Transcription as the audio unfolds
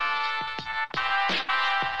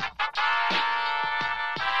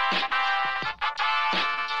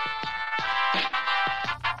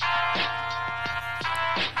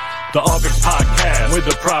The Upix Podcast with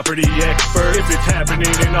the property expert. If it's happening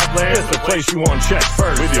in Upland, it's the place you want to check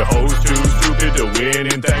first. With your host, too stupid to win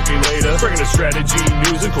and thank me later. Bringing the strategy,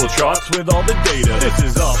 news, and cool charts with all the data.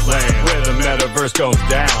 This is Upland, where the metaverse goes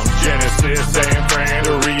down. Genesis, San Fran,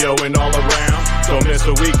 Rio, and all around. Don't miss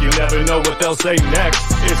a week, you never know what they'll say next.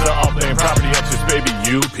 It's the Upland Property Experts, baby,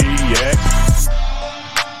 UPX.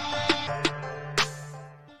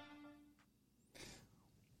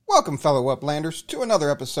 Welcome, fellow Uplanders, to another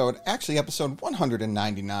episode, actually episode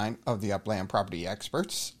 199 of the Upland Property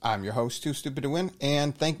Experts. I'm your host, Too Stupid to Win,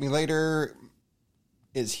 and Thank Me Later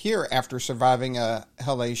is here after surviving a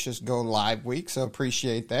hellacious go live week, so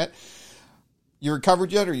appreciate that. You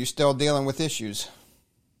recovered yet, or are you still dealing with issues?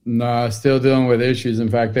 No, still dealing with issues. In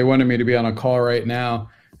fact, they wanted me to be on a call right now,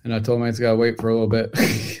 and I told them I just got to wait for a little bit.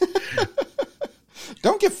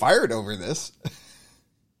 Don't get fired over this.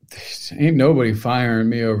 Ain't nobody firing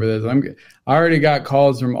me over this. I already got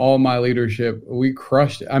calls from all my leadership. We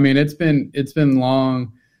crushed it. I mean, it's been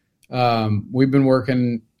long. We've been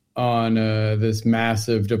working on this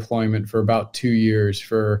massive deployment for about 2 years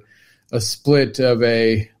for a split of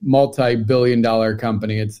a multi-billion-dollar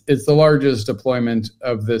company. It's the largest deployment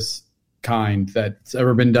of this kind that's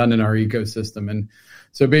ever been done in our ecosystem. And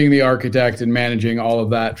so being the architect and managing all of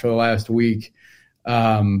that for the last week,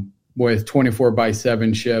 with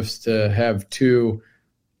 24/7 shifts to have two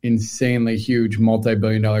insanely huge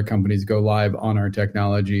multi-billion-dollar companies go live on our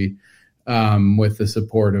technology with the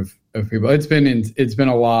support of people. It's been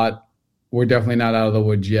a lot. We're definitely not out of the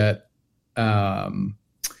woods yet.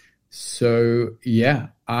 So yeah,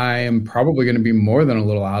 I am probably going to be more than a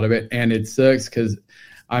little out of it. And it sucks because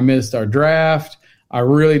I missed our draft. I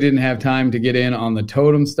really didn't have time to get in on the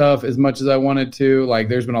Totem stuff as much as I wanted to. Like,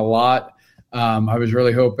 there's been a lot. I was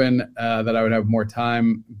really hoping that I would have more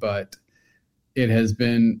time, but it has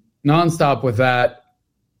been nonstop with that.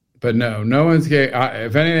 But no one's getting,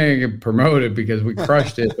 if anything, I get promoted because we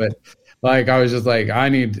crushed it. But like, I was just like, I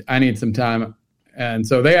need some time. And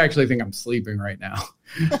so they actually think I'm sleeping right now.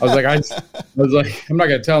 I was like, I'm not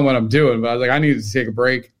going to tell them what I'm doing, but I was like, I need to take a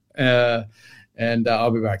break and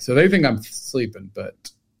I'll be back. So they think I'm sleeping,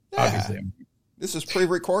 but obviously this is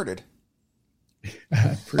pre-recorded.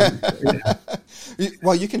 Yeah.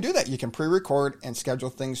 Well, you can do that. You can pre-record and schedule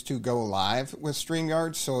things to go live with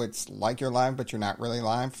StreamYard, so it's like you're live, but you're not really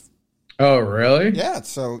live. Oh, really? Yeah.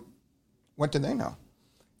 So, what do they know?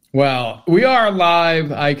 Well, we are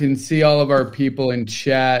live. I can see all of our people in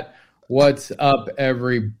chat. What's up,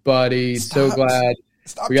 everybody? So glad.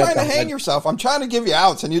 Stop trying to hang yourself. I'm trying to give you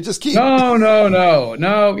outs, and you just keep. No.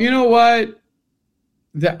 You know what?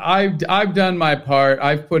 I've done my part.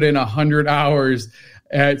 I've put in 100 hours,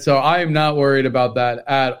 and so I am not worried about that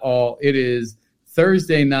at all. It is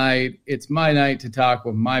Thursday night. It's my night to talk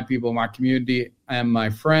with my people, my community, and my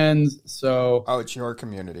friends. So, it's your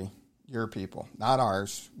community, your people, not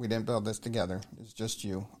ours. We didn't build this together. It's just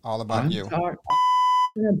you. All about you.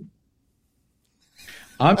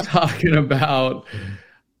 I'm talking about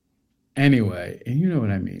anyway, and you know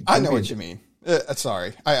what I mean. I know what you mean.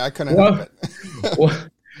 Sorry, I couldn't help it. Well,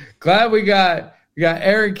 glad we got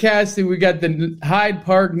Eric Cassidy. We got the Hyde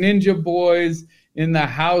Park Ninja Boys in the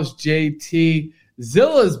house. JT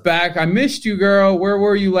Zilla's back. I missed you, girl. Where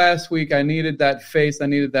were you last week? I needed that face. I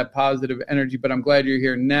needed that positive energy. But I'm glad you're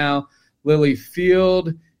here now. Lily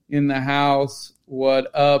Field in the house.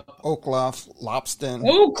 What up? Oakloff, Lobston.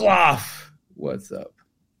 Oakloff. What's up?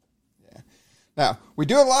 Yeah. Now we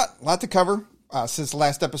do a lot to cover. Since the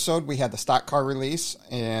last episode, we had the stock car release,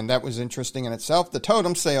 and that was interesting in itself. The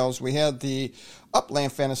Totem sales, we had the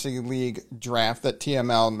Upland Fantasy League draft that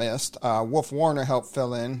TML missed. Wolf Warner helped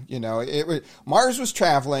fill in. You know, Mars was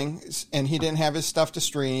traveling, and he didn't have his stuff to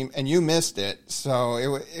stream, and you missed it. So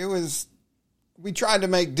it was. We tried to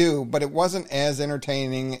make do, but it wasn't as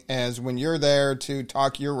entertaining as when you're there to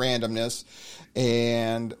talk your randomness,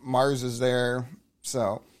 and Mars is there.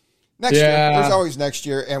 So. Next year. There's always next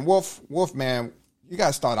year. And Wolf, man, you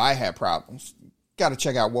guys thought I had problems. Got to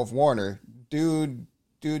check out Wolf Warner. Dude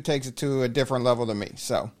takes it to a different level than me.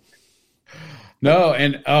 So. No,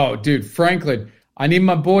 and dude, Franklin, I need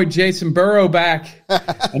my boy Jason Burrow back.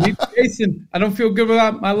 I need Jason. I don't feel good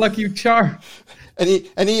without my lucky charm. And he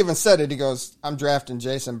even said it. He goes, I'm drafting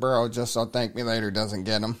Jason Burrow just so Thank Me Later doesn't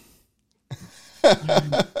get him.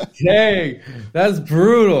 Dang, that's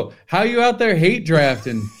brutal. How you out there hate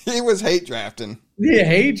drafting? He was hate drafting. Yeah,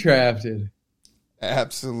 hate drafted.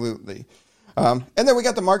 Absolutely. And then we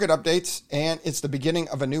got the market updates, and it's the beginning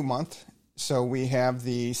of a new month. So we have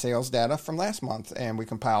the sales data from last month, and we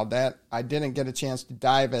compiled that. I didn't get a chance to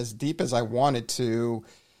dive as deep as I wanted to,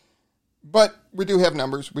 but we do have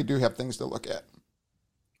numbers. We do have things to look at.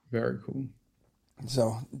 Very cool.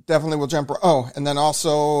 So definitely we'll jump. Oh, and then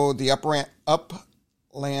also the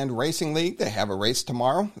Upland Racing League. They have a race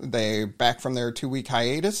tomorrow. They're back from their 2-week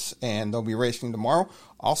hiatus, and they'll be racing tomorrow.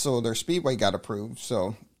 Also, their speedway got approved,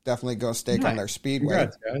 so definitely go stake on their speedway.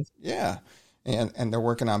 Congrats, guys. Yeah, and they're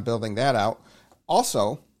working on building that out.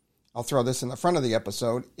 Also, I'll throw this in the front of the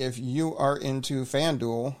episode. If you are into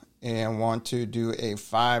FanDuel and want to do a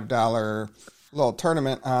 $5 little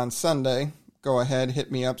tournament on Sunday, go ahead,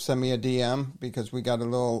 hit me up, send me a DM, because we got a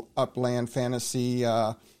little Upland Fantasy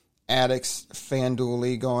Addicts FanDuel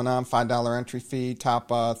League going on. $5 entry fee. Top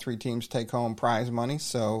 3 teams take home prize money.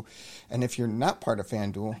 So, and if you're not part of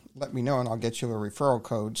FanDuel, let me know and I'll get you a referral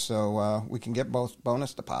code so we can get both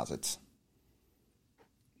bonus deposits.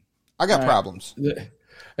 I got problems.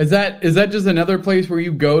 Is that just another place where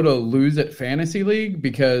you go to lose at Fantasy League?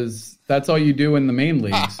 Because that's all you do in the main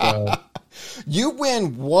league. So you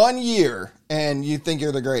win 1 year and you think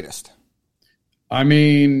you're the greatest. I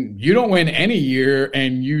mean, you don't win any year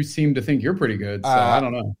and you seem to think you're pretty good. So I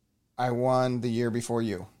don't know. I won the year before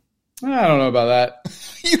you. I don't know about that.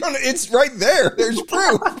 You don't. It's right there. There's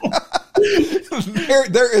proof.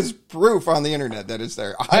 there is proof on the internet that it's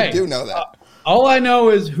there. I do know that. All I know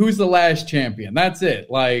is who's the last champion. That's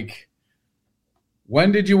it. Like,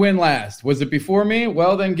 when did you win last? Was it before me?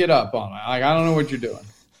 Well, then get up on it. Like, I don't know what you're doing.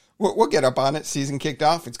 We'll get up on it. Season kicked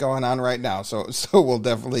off. It's going on right now. So we'll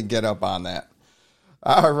definitely get up on that.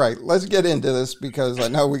 All right. Let's get into this because I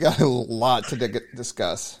know we got a lot to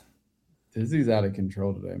discuss. Disney's out of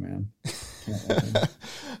control today, man.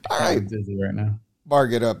 All right. I'm dizzy right now.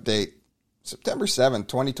 Market update. September 7th,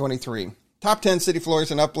 2023. Top 10 city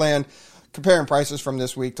floors in Upland. Comparing prices from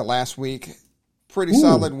this week to last week. Pretty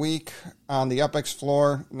solid week on the UpX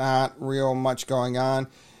floor. Not real much going on.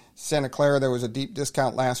 Santa Clara, there was a deep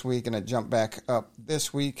discount last week and it jumped back up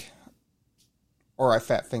this week. Or I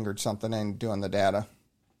fat fingered something in doing the data.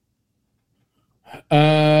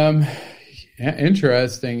 Yeah,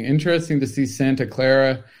 interesting to see Santa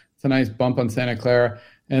Clara. It's a nice bump on Santa Clara.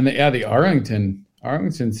 And the Arlington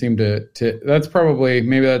seemed to that's probably,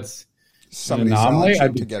 maybe that's an anomaly.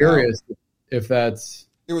 I'd be curious if that's...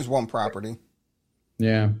 It was one property.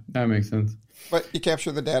 Yeah, that makes sense. But you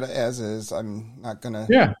capture the data as is. I'm not going to...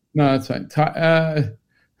 Yeah, no, that's fine.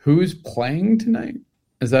 Who's playing tonight?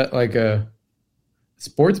 Is that like a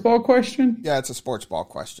sports ball question? Yeah, it's a sports ball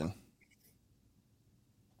question.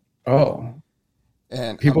 Oh.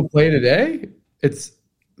 And people play today? It's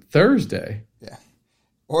Thursday. Yeah.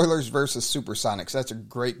 Oilers versus Supersonics. That's a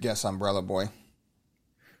great guess, Umbrella Boy.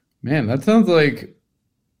 Man, that sounds like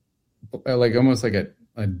almost like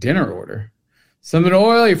a dinner order. Something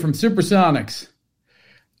oily from Supersonics.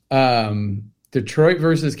 Detroit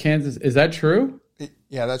versus Kansas. Is that true?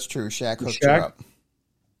 Yeah, that's true. Shaq hooked you up.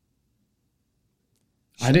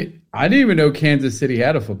 I didn't even know Kansas City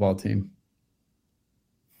had a football team.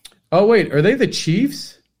 Oh, wait. Are they the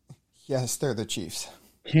Chiefs? Yes, they're the Chiefs.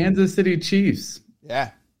 Kansas City Chiefs.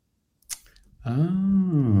 Yeah.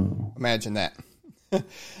 Oh. Imagine that.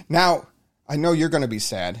 Now, I know you're going to be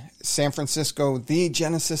sad. San Francisco, the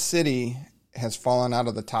Genesis City, has fallen out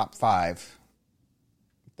of the top 5.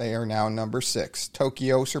 They are now number 6.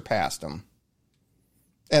 Tokyo surpassed them.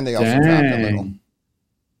 And they also dropped a little.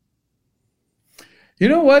 You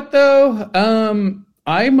know what, though?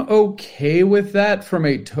 I'm okay with that from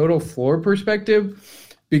a total floor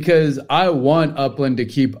perspective because I want Upland to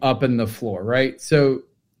keep up in the floor, right? So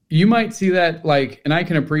you might see that, and I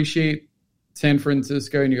can appreciate San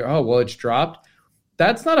Francisco and you go, oh, well, it's dropped.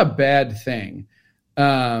 That's not a bad thing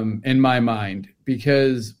in my mind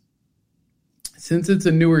because since it's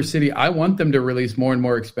a newer city, I want them to release more and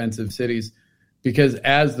more expensive cities because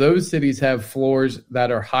as those cities have floors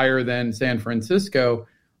that are higher than San Francisco,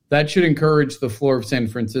 that should encourage the floor of San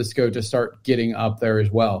Francisco to start getting up there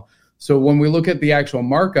as well. So when we look at the actual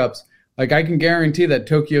markups, I can guarantee that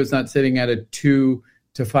Tokyo's not sitting at a 2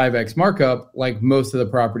 to 5x markup like most of the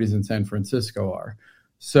properties in San Francisco are.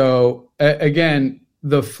 So again,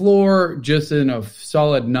 the floor just in a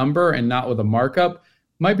solid number and not with a markup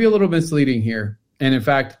might be a little misleading here. And in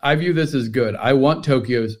fact, I view this as good. I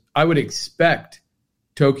would expect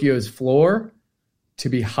Tokyo's floor to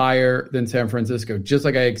be higher than San Francisco, just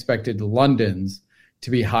like I expected London's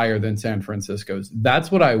to be higher than San Francisco's.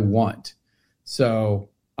 That's what I want. So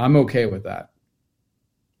I'm okay with that.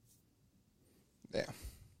 Yeah.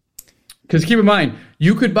 Because keep in mind,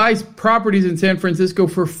 you could buy properties in San Francisco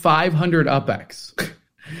for 500 UpX.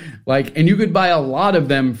 And you could buy a lot of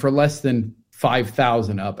them for less than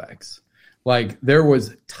 5,000 UpX. There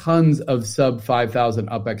was tons of sub 5,000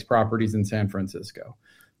 UpX properties in San Francisco.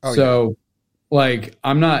 I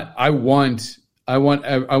I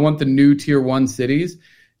want the new tier 1 cities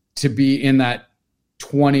to be in that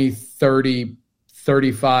 20, 30,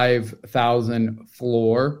 35,000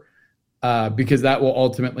 floor, because that will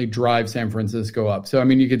ultimately drive San Francisco up. So, I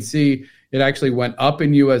mean, you could see it actually went up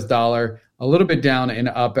in US dollar, a little bit down in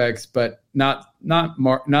UPX, but not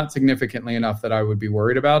significantly enough that I would be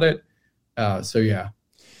worried about it. So, yeah.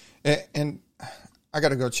 And I got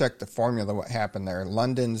to go check the formula, what happened there.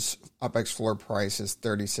 London's UPX floor price is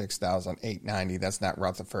 $36,890. That's not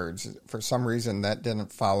Rutherford's. For some reason, that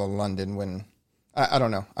didn't follow London when, I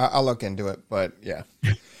don't know. I'll look into it, but yeah.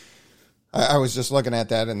 I was just looking at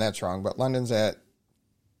that, and that's wrong. But London's at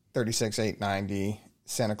 $36,890.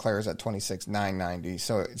 Santa Clara's at $26,990.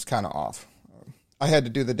 So it's kind of off. I had to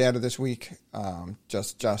do the data this week.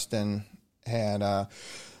 Justin had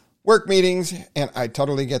work meetings, and I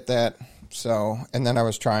totally get that. So, and then I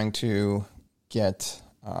was trying to get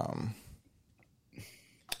some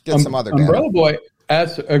other data. Umbrella Boy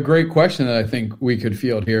asked a great question that I think we could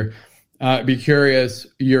field here. Be curious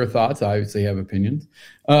your thoughts. I obviously have opinions.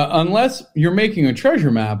 Unless you're making a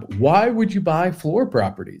treasure map, why would you buy floor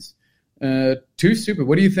properties? Too stupid.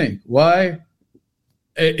 What do you think? Why?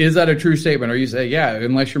 Is that a true statement? Or you say, yeah,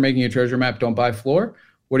 unless you're making a treasure map, don't buy floor?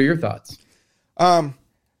 What are your thoughts? To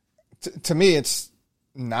me, it's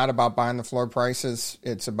not about buying the floor prices.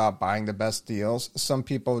 It's about buying the best deals. Some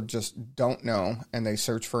people just don't know, and they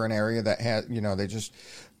search for an area that has, they just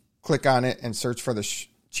click on it and search for the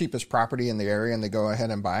cheapest property in the area, and they go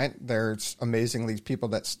ahead and buy it. There's amazingly people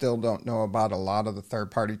that still don't know about a lot of the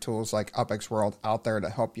third-party tools like UPX World out there to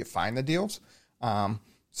help you find the deals.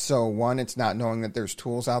 So one, it's not knowing that there's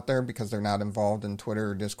tools out there because they're not involved in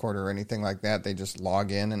Twitter or Discord or anything like that. They just log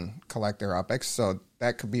in and collect their UPX. So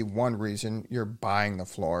that could be one reason you're buying the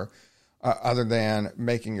floor, other than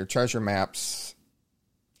making your treasure maps.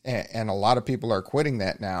 And a lot of people are quitting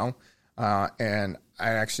that now. And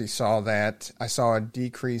I actually saw that. I saw a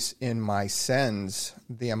decrease in my sends,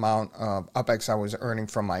 the amount of UPX I was earning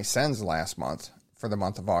from my sends last month for the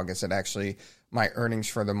month of August. It actually, my earnings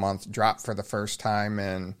for the month dropped for the first time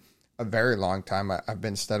in a very long time. I've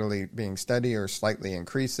been being steady or slightly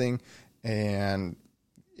increasing, and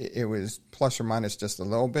it was plus or minus just a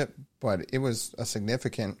little bit, but it was a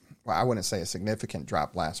significant, well, I wouldn't say a significant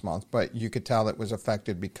drop last month, but you could tell it was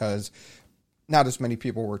affected because not as many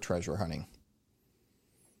people were treasure hunting.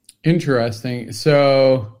 Interesting.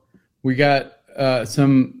 So we got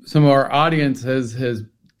some of our audience has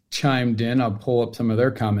chimed in. I'll pull up some of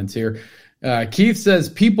their comments here. Keith says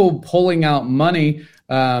people pulling out money.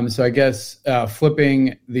 So I guess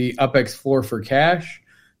flipping the UPX floor for cash.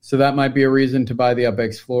 So that might be a reason to buy the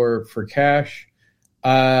UPX floor for cash.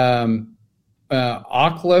 Ocliff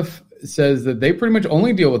says that they pretty much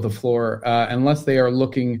only deal with the floor unless they are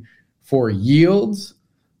looking for yields.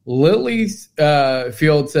 Lily's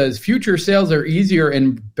Field says future sales are easier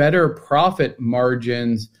and better profit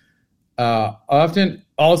margins. Often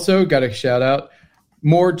also got a shout out.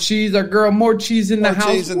 More cheese, our girl, more cheese in the house.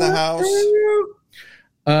 More cheese in the house.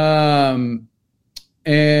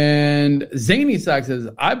 And Zany Sock says,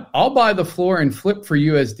 I'll buy the floor and flip for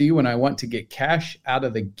USD when I want to get cash out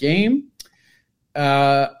of the game.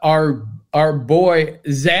 Our boy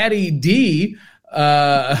Zaddy D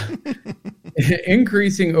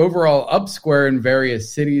increasing overall up square in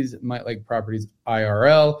various cities. Might like properties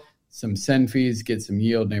IRL, some send fees, get some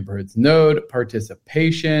yield, neighborhoods node,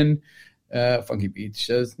 participation. Funky Beach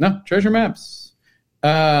says, no, treasure maps.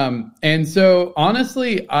 And so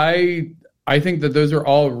honestly, I think that those are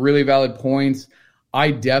all really valid points.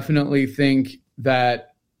 I definitely think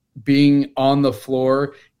that being on the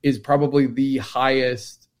floor is probably the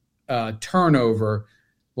highest turnover,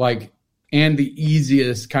 and the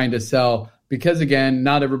easiest kind of sell, because again,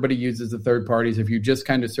 not everybody uses the third parties. If you just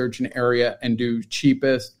kind of search an area and do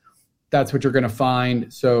cheapest, that's what you're going to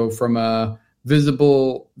find. So from a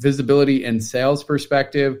visibility and sales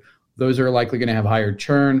perspective, those are likely going to have higher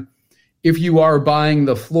churn. If you are buying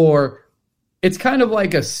the floor, it's kind of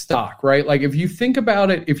like a stock, right? Like if you think about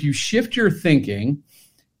it, if you shift your thinking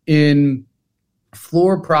in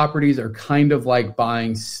floor properties are kind of like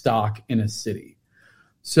buying stock in a city.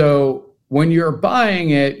 So when you're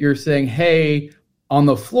buying it, you're saying, hey, on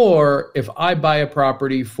the floor, if I buy a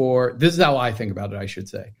property for, this is how I think about it, I should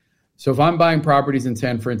say. So if I'm buying properties in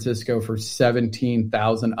San Francisco for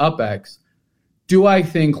 17,000 UPX, do I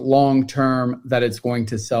think long-term that it's going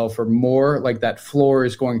to sell for more, like that floor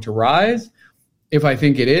is going to rise? If I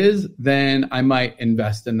think it is, then I might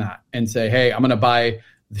invest in that and say, hey, I'm going to buy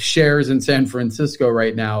the shares in San Francisco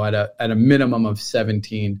right now at a minimum of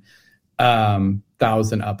 17,000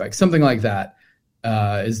 UPX. Something like that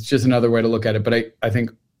is just another way to look at it. But I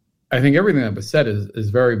think I think everything that was said is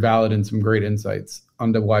very valid and some great insights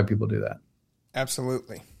onto why people do that.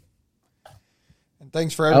 Absolutely. And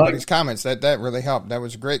thanks for everybody's comments. That really helped. That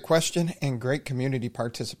was a great question and great community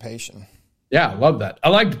participation. Yeah, I love that. I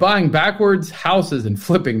liked buying backwards houses and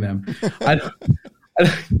flipping them.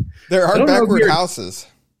 There are backward houses.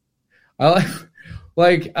 I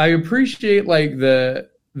I appreciate like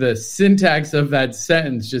the syntax of that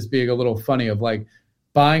sentence just being a little funny of like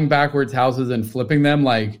buying backwards houses and flipping them.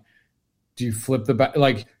 Like, do you flip the back?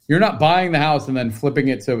 Like, you're not buying the house and then flipping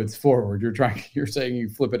it so it's forward. You're saying you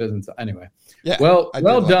flip it as inside. Anyway. Yeah. Well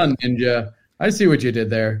done, Ninja. I see what you did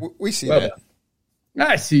there. We see that.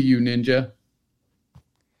 I see you, Ninja.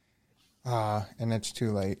 And it's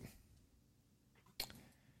too late.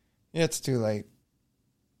 Yeah, it's too late.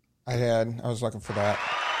 I was looking for that.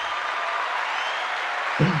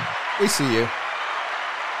 We see you.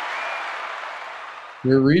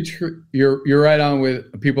 You're right on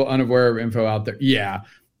with people unaware of info out there. Yeah.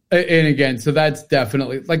 And again, so that's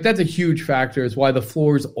definitely that's a huge factor is why the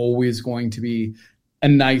floor is always going to be a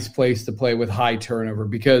nice place to play with high turnover,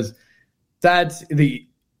 because that's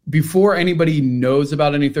before anybody knows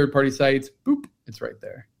about any third party sites, boop, it's right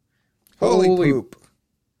there. Holy poop.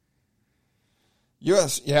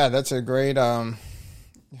 Yes, yeah, that's a great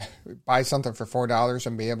buy something for $4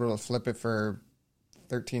 and be able to flip it for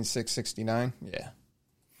 $13,669. Yeah.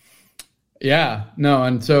 Yeah, no,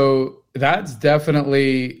 and so that's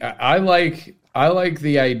definitely I like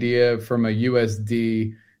the idea from a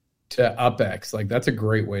USD to UpX. Like that's a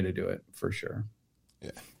great way to do it for sure.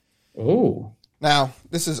 Yeah. Oh. Now,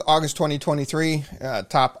 this is August 2023,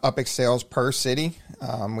 top UpX sales per city.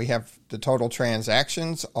 We have the total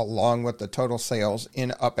transactions along with the total sales in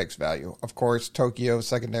UpX value. Of course, Tokyo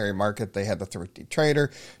secondary market, they had the Thrifty Trader.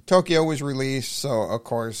 Tokyo was released, so of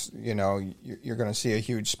course, you're going to see a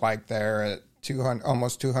huge spike there at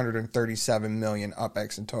almost 237 million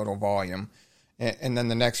UpX in total volume. And then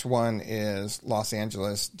the next one is Los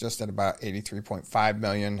Angeles, just at about 83.5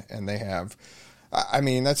 million, and they have...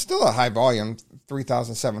 that's still a high volume,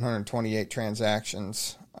 3,728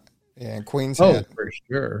 transactions. And Queens had, for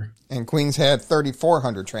sure. And Queens had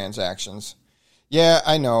 3,400 transactions. Yeah,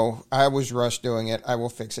 I know. I was rushed doing it. I will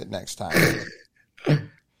fix it next time.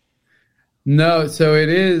 No, so it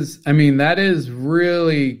is. That is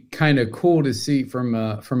really kind of cool to see from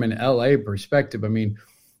an LA perspective.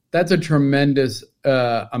 That's a tremendous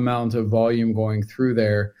amount of volume going through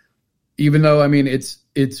there. Even though,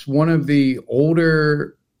 it's one of the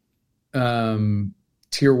older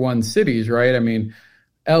tier one cities, right?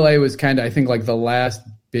 LA was kind of, I think, like the last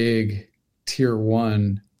big tier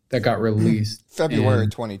one that got released. February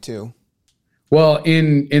 22. Well,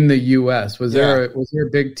 in the U.S. Was there a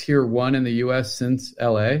big tier one in the U.S. since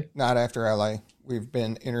LA? Not after LA. We've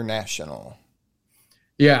been international.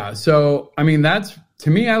 Yeah. So, that's,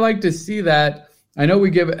 to me, I like to see that. I know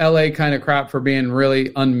we give LA kind of crap for being really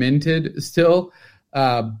unminted still,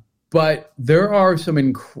 but there are some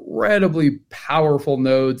incredibly powerful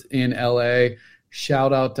nodes in LA.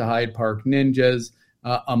 Shout out to Hyde Park Ninjas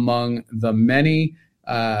among the many.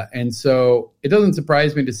 And so it doesn't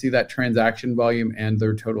surprise me to see that transaction volume and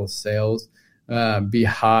their total sales be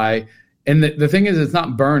high. And the thing is, it's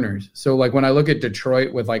not burners. So like when I look at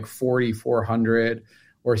Detroit with like 4,400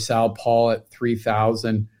 or Sao Paulo at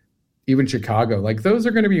 3,000, even Chicago, like those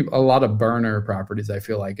are going to be a lot of burner properties. I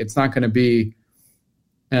feel like it's not going to be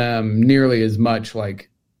nearly as much like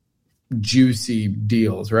juicy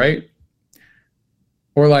deals, right?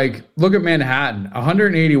 Or like, look at Manhattan,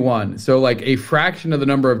 181. So like a fraction of the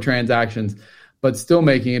number of transactions, but still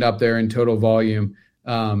making it up there in total volume.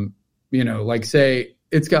 Like say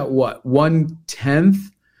it's got 1/10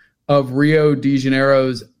 of Rio de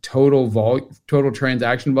Janeiro's total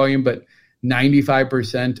transaction volume, but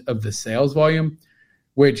 95% of the sales volume,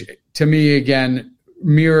 which to me, again,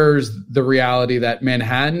 mirrors the reality that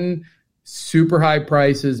Manhattan, super high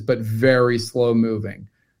prices, but very slow moving,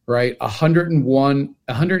 right?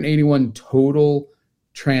 181 total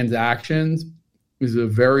transactions is a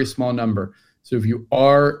very small number. So if you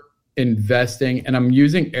are investing, and I'm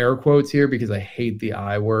using air quotes here because I hate the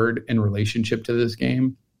I word in relationship to this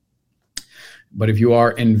game, but if you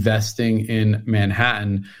are investing in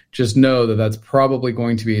Manhattan, just know that that's probably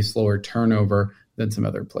going to be a slower turnover than some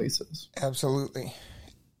other places. Absolutely.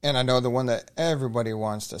 And I know the one that everybody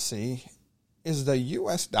wants to see is the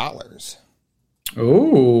U.S. dollars.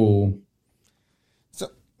 Oh. So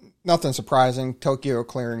nothing surprising. Tokyo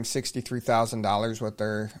clearing $63,000 with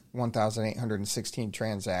their 1,816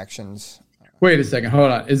 transactions. Wait a second.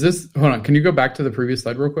 Hold on. Can you go back to the previous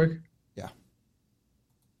slide real quick? Yeah.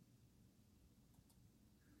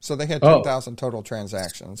 So they had 10,000 total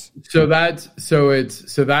transactions. So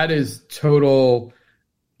that is total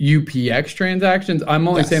UPX transactions. I'm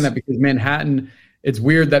only saying that because Manhattan, it's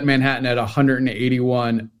weird that Manhattan had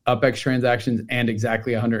 181 UpX transactions and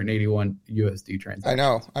exactly 181 USD transactions. I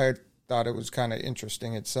know. I thought it was kind of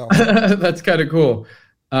interesting itself. That's kind of cool.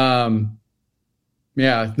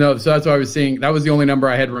 Yeah, no, so that's what I was seeing. That was the only number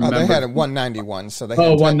I had remembered. They had 191, so they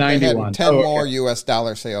had 191. They had 10 more US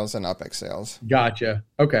dollar sales than UpX sales. Gotcha.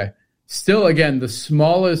 Okay. Still, again, the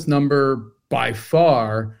smallest number by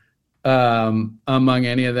far among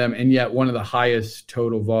any of them, and yet one of the highest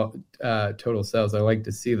total sales. I like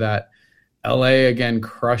to see that. LA, again,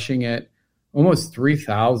 crushing it, almost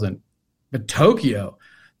 3,000. But Tokyo,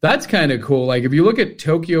 that's kind of cool. Like, if you look at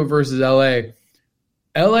Tokyo versus LA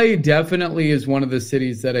definitely is one of the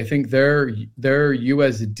cities that I think their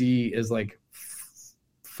USD is like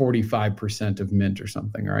 45% of mint or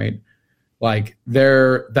something, right? Like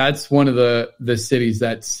that's one of the cities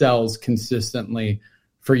that sells consistently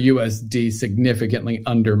for USD significantly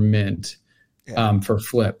under mint for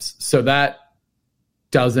flips. So that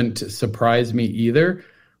doesn't surprise me either.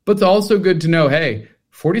 But it's also good to know, hey,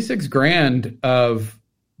 46 grand of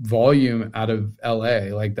volume out of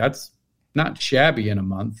LA, like that's not shabby in a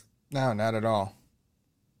month. No, not at all.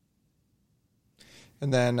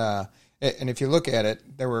 And then, and if you look at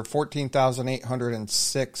it, there were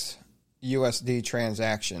 14,806 USD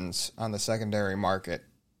transactions on the secondary market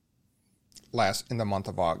in the month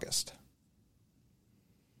of August.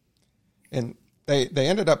 And they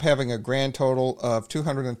ended up having a grand total of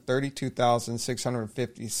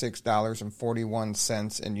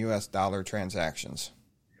 $232,656.41 in US dollar transactions.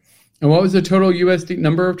 And what was the total USD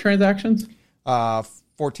number of transactions?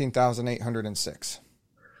 14,806.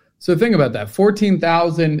 So think about that.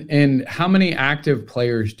 14,000, and how many active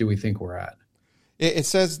players do we think we're at? It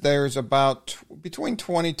says there's about between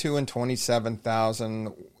 22 and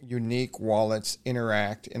 27,000 unique wallets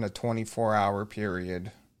interact in a 24-hour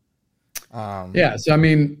period. Yeah, so I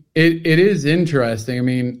mean, it is interesting. I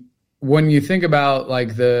mean, when you think about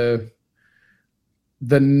like the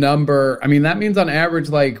number, I mean, that means on average,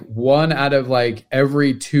 like 1 out of like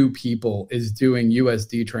every 2 people is doing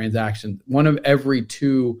USD transactions. 1 of every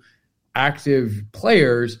 2 active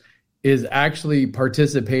players is actually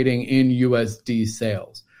participating in USD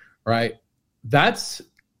sales, right? That's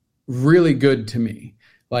really good to me.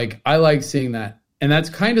 Like, I like seeing that. And that's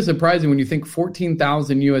kind of surprising when you think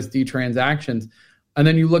 14,000 USD transactions. And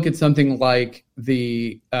then you look at something like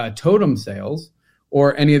the Totem sales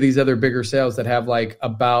or any of these other bigger sales that have like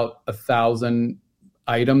about 1,000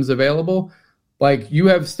 items available. Like, you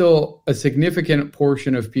have still a significant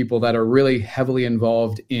portion of people that are really heavily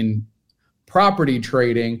involved in property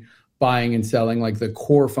trading, buying and selling, like the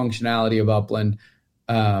core functionality of Upland,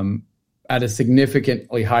 at a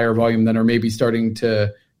significantly higher volume than are maybe starting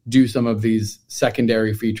to do some of these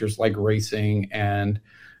secondary features like racing and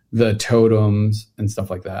the totems and stuff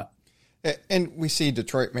like that. And we see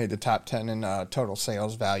Detroit made the top 10 in total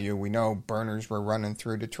sales value. We know burners were running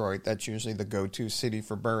through Detroit. That's usually the go-to city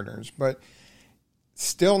for burners, but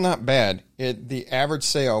still not bad. The average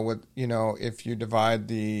sale with, if you divide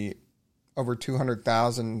the over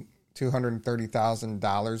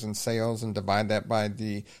 $230,000 in sales and divide that by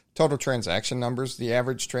the total transaction numbers, the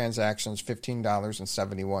average transaction is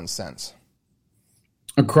 $15.71.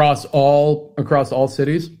 Across all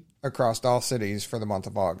cities? Across all cities for the month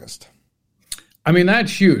of August. I mean,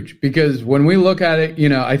 that's huge because when we look at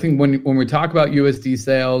it, I think when we talk about USD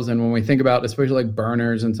sales and when we think about especially like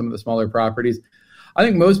burners and some of the smaller properties, I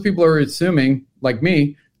think most people are assuming, like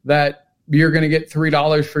me, that you're going to get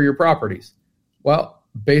 $3 for your properties. Well,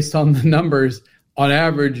 based on the numbers, on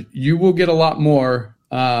average, you will get a lot more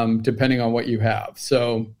depending on what you have.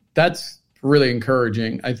 So that's really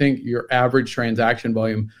encouraging. I think your average transaction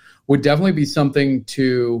volume would definitely be something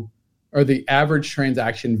or the average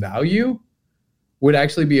transaction value would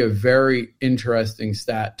actually be a very interesting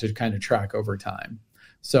stat to kind of track over time.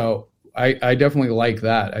 So I definitely like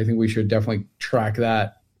that. I think we should definitely track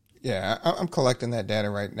that. Yeah, I'm collecting that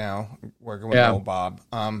data right now, working with old Bob.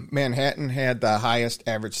 Manhattan had the highest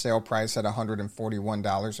average sale price at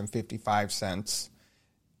 $141.55.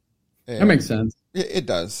 That makes sense. It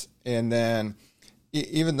does. And then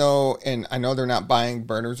even though, and I know they're not buying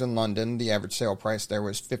burners in London, the average sale price there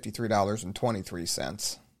was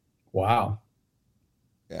 $53.23. Wow.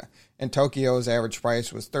 Yeah. And Tokyo's average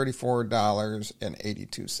price was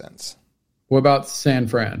 $34.82. What about San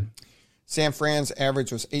Fran? San Fran's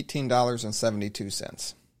average was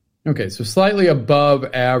 $18.72. Okay, so slightly above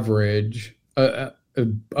average,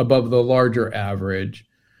 above the larger average.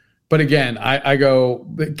 But again, I go,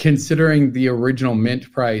 considering the original mint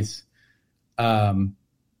price,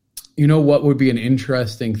 you know what would be an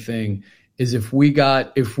interesting thing is if we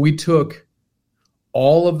took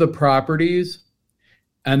all of the properties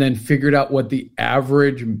and then figured out what the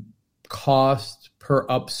average cost per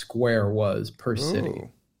up square was per city. Ooh.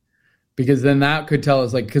 Because then that could tell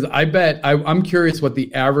us, like, because I'm curious what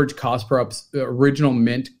the average cost per original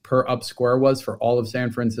mint per up square was for all of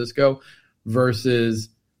San Francisco versus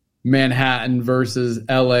Manhattan versus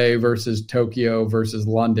LA versus Tokyo versus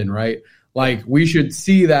London, right? Like, we should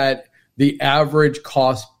see that the average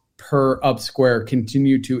cost per up square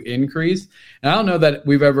continue to increase. And I don't know that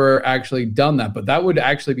we've ever actually done that, but that would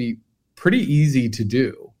actually be pretty easy to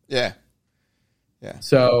do. Yeah.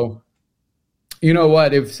 So, you know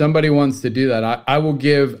what? If somebody wants to do that, I will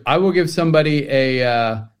give somebody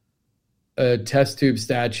a test tube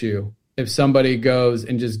statue. If somebody goes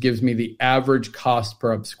and just gives me the average cost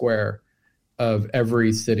per up square of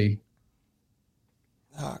every city.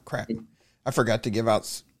 Oh, crap. I forgot to give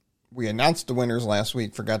out. We announced the winners last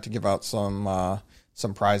week. Forgot to give out some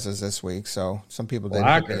prizes this week. So some people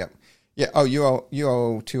didn't hit me up. Yeah. Oh, you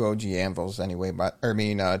owe 2 OG anvils anyway. But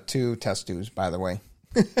 2 test tubes, by the way.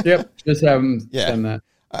 Yep. Just have them send that.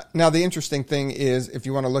 Now, the interesting thing is, if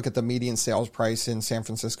you want to look at the median sales price in San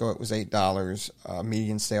Francisco, it was $8.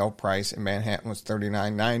 Median sale price in Manhattan was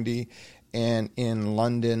 $39.90, and in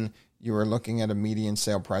London, you were looking at a median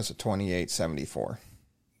sale price of $28.74.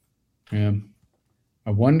 Yeah,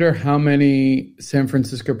 I wonder how many San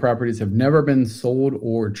Francisco properties have never been sold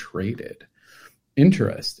or traded.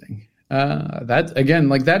 Interesting. That's again,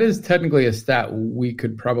 like, that is technically a stat we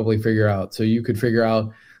could probably figure out. So you could figure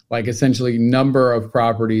out, like, essentially number of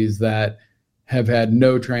properties that have had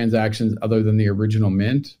no transactions other than the original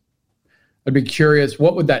mint. I'd be curious,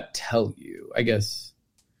 what would that tell you? I guess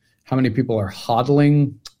how many people are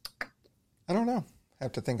hodling? I don't know. I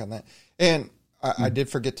have to think on that. And I did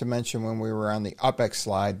forget to mention when we were on the UpX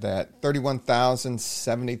slide that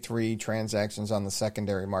 31,073 transactions on the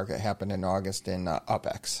secondary market happened in August in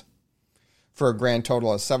UpX for a grand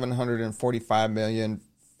total of 745,053,861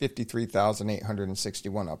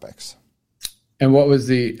 UpX. And what was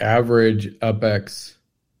the average UpX?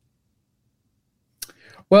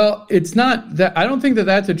 Well, it's not that. I don't think that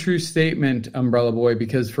that's a true statement, Umbrella Boy,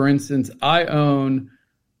 because, for instance, I own,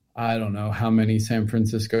 I don't know how many San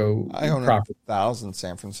Francisco properties. 1,000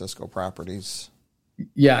 San Francisco properties.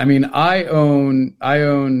 Yeah, I mean, I own,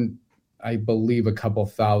 I believe, a couple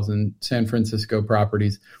thousand San Francisco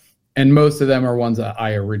properties, and most of them are ones that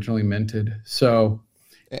I originally minted. So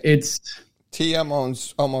it's TM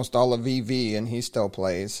owns almost all of VV, and he still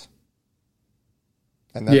plays.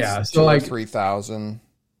 And that's so like 3,000.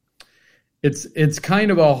 It's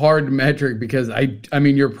kind of a hard metric because I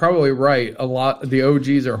mean, you're probably right. A lot of the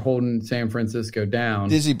OGs are holding San Francisco down.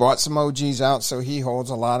 Dizzy bought some OGs out, so he holds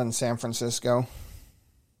a lot in San Francisco.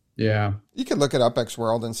 Yeah. You could look at UpX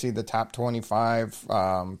World and see the top 25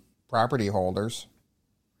 property holders.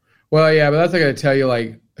 Well, yeah, but that's not going to tell you,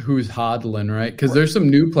 like, who's hodling, right? Because there's some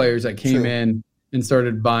new players that came in and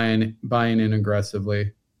started buying in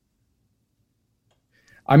aggressively.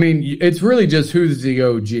 I mean, it's really just who's the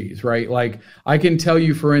OGs, right? Like, I can tell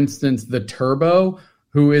you, for instance, the Turbo,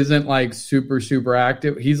 who isn't, like, super, super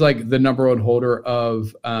active. He's, like, the number one holder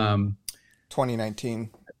of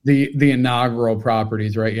 2019. The inaugural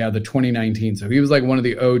properties, right? Yeah, the 2019. So he was, like, one of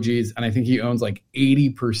the OGs, and I think he owns, like,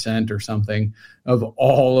 80% or something of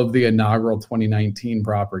all of the inaugural 2019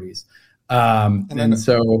 properties. And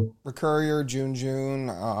so Recurrier, June,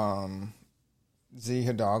 Z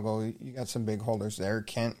Hidalgo, you got some big holders there.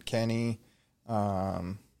 Kenny.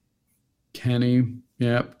 Kenny,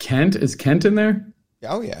 yeah. Kent, is Kent in there?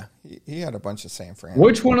 Oh yeah, he had a bunch of San Fran.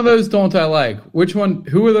 Which one of those don't I like? Which one?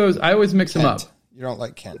 Who are those? I always mix them up. You don't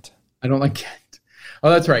like Kent? I don't like Kent. Oh,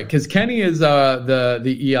 that's right, because Kenny is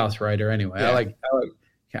the EOS writer. Anyway, yeah.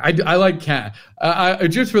 I like Kent.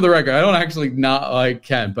 Just for the record, I don't actually not like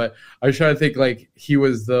Kent, but I was trying to think, like, he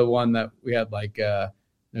was the one that we had, like,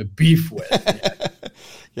 beef with.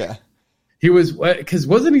 Yeah, he was, because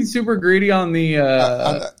wasn't he super greedy on the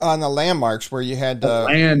landmarks where you had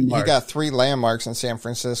landmarks. He got 3 landmarks in San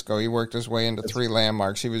Francisco. He worked his way into 3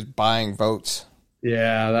 landmarks. He was buying votes.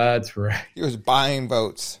 Yeah, that's right. He was buying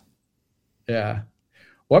votes. Yeah.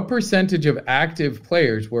 What percentage of active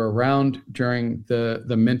players were around during the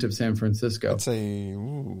mint of San Francisco? I'd say,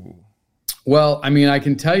 ooh. Well, I mean, I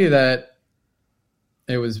can tell you that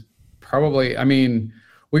it was probably, I mean,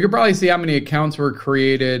 we could probably see how many accounts were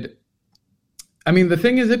created. I mean, the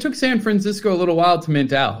thing is, it took San Francisco a little while to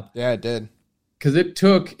mint out. Yeah, it did. Because it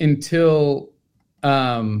took until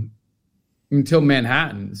until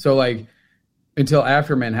Manhattan. So like until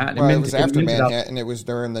after Manhattan. Well, it was after Manhattan. It was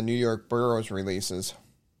during the New York boroughs releases.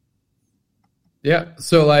 Yeah.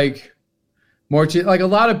 So like like a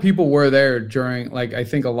lot of people were there during, like, I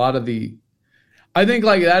think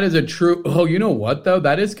like that is a true, oh, you know what though?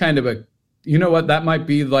 That is kind of that might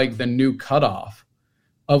be like the new cutoff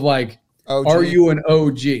of like, OG. Are you an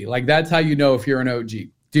OG? Like that's how you know if you're an OG.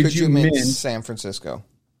 Did you mint San Francisco?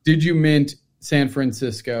 Did you mint San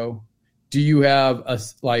Francisco? Do you have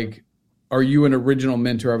are you an original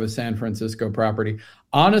minter of a San Francisco property?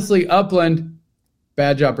 Honestly, Upland,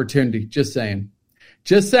 badge opportunity. Just saying.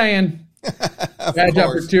 Badge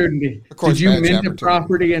opportunity. Did you mint a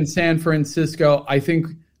property in San Francisco? I think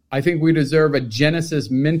we deserve a Genesis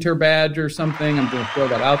Minter badge or something. I'm going to throw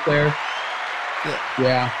that out there.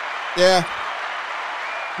 Yeah.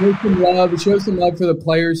 Show some love for the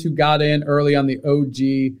players who got in early on the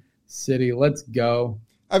OG city. Let's go.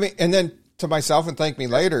 I mean, and then to myself and thank me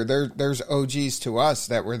later, there's OGs to us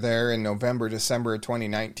that were there in November, December of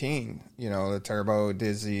 2019. You know, the Turbo,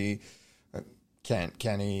 Dizzy,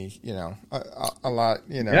 Kenny, you know, a lot,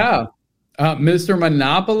 you know. Yeah. Mr.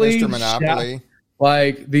 Monopoly.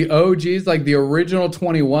 Like the OGs, like the original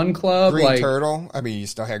 21 Club. Green Turtle. I mean, you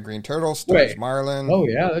still had Green Turtle, Stars Marlin. Oh,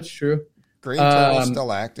 yeah, that's true. Green Turtle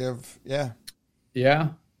still active. Yeah.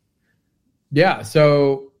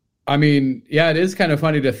 So, I mean, it is kind of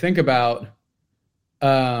funny to think about,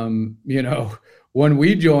 you know, when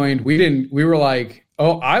we joined, we were like,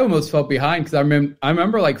 oh, I almost felt behind because I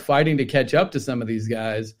remember like fighting to catch up to some of these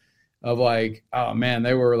guys of like, oh man,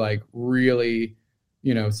 they were like really,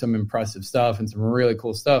 you know, some impressive stuff and some really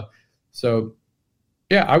cool stuff. So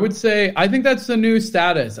yeah, I would say, I think that's the new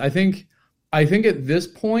status. I think at this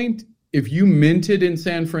point, if you minted in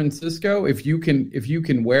San Francisco, if you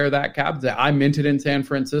can wear that cap that I minted in San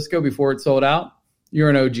Francisco before it sold out, you're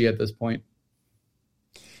an OG at this point.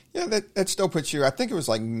 Yeah, that still puts you, I think it was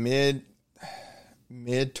like mid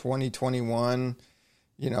 2021,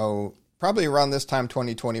 you know, probably around this time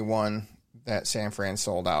 2021 that San Fran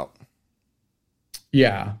sold out.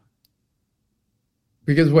 Yeah.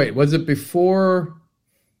 Because wait, was it before?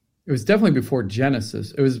 It was definitely before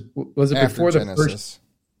Genesis. Was it after before Genesis.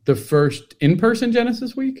 the first in-person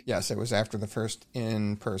Genesis week? Yes, it was after the first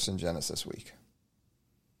in-person Genesis week.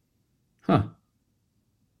 Huh.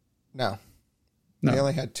 No. They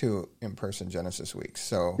only had 2 in-person Genesis weeks.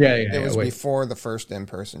 So it was before the first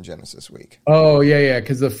in-person Genesis week. Oh, yeah.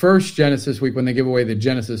 Because the first Genesis week, when they give away the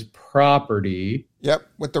Genesis property. Yep,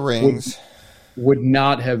 with the rings. Would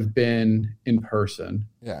not have been in person.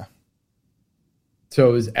 Yeah.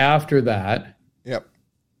 So it was after that. Yep.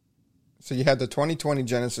 So you had the 2020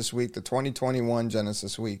 Genesis week, the 2021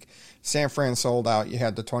 Genesis week. San Fran sold out. You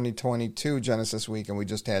had the 2022 Genesis week, and we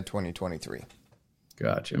just had 2023.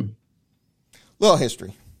 Gotcha. Little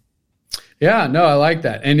history. Yeah, no, I like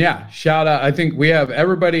that. And yeah, shout out. I think we have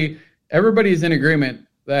everybody's in agreement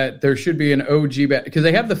that there should be an OG badge because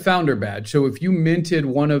they have the founder badge. So if you minted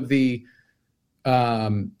one of the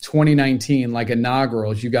 2019 like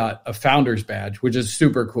inaugurals, you got a founder's badge, which is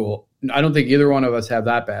super cool. I don't think either one of us have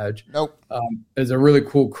that badge. Nope. It's a really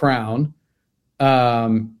cool crown.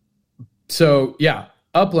 So yeah,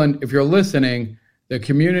 Upland, if you're listening, the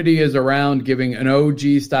community is around giving an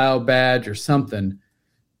OG style badge or something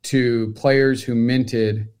to players who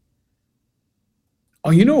minted. Oh,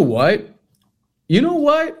 you know what?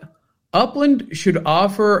 Upland should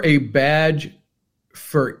offer a badge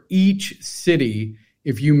for each city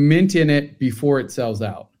if you mint in it before it sells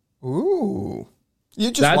out. Ooh. You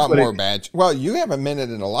just want more badge. Well, you haven't minted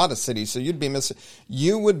in a lot of cities, so you'd be missing.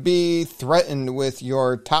 You would be threatened with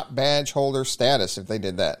your top badge holder status if they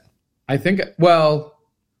did that. I think, well,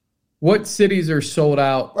 what cities are sold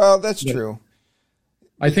out? Well, that's true.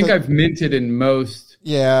 I think I've minted in most.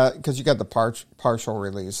 Yeah, because you got the partial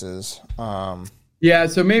releases. Yeah,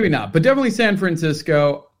 so maybe not. But definitely San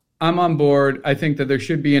Francisco. I'm on board. I think that there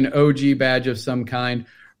should be an OG badge of some kind.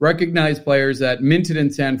 Recognize players that minted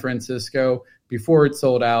in San Francisco before it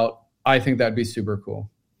sold out. I think that'd be super cool.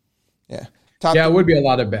 Yeah. It would be a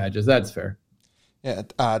lot of badges. That's fair. Yeah.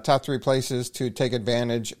 Top 3 places to take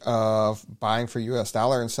advantage of buying for US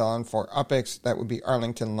dollar and selling for UPX. That would be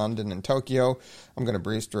Arlington, London, and Tokyo. I'm going to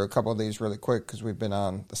breeze through a couple of these really quick because we've been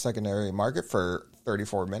on the secondary market for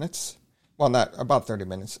 34 minutes. Well, not about 30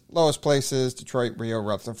 minutes. Lowest places, Detroit, Rio,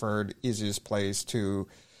 Rutherford. Easiest place to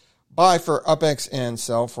buy for UPX and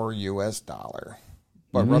sell for US dollar.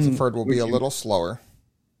 But Rutherford will be a little slower.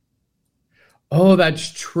 Oh,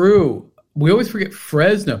 that's true. We always forget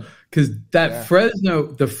Fresno because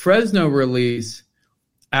the Fresno release,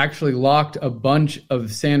 actually locked a bunch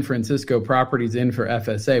of San Francisco properties in for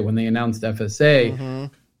FSA. When they announced FSA,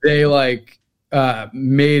 they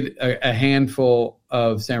made a handful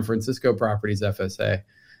of San Francisco properties FSA.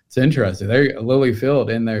 It's interesting. They're Lily filled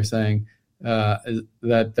in there saying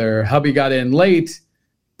that their hubby got in late,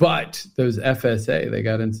 but those FSA, they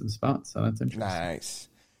got in some spots. So that's interesting. Nice.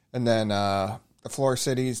 And then the floor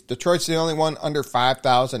cities. Detroit's the only one under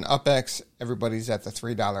 5,000 UPX. Everybody's at the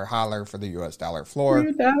 $3 holler for the U.S. dollar floor.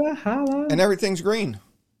 $3 holler. And everything's green.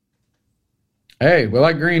 Hey, we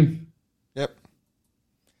like green. Yep.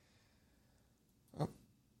 All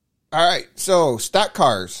right. So stock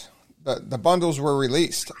cars. The bundles were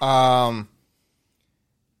released.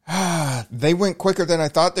 They went quicker than I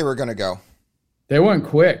thought they were going to go. They went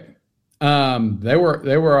quick. They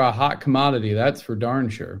were a hot commodity. That's for darn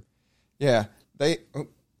sure. Yeah.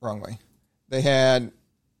 Wrong way. They had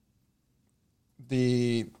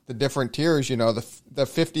the different tiers, the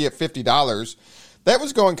 50 at $50. That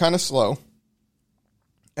was going kind of slow.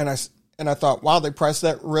 And I thought, wow, they priced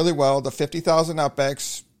that really well. The 50,000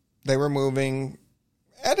 UPX, they were moving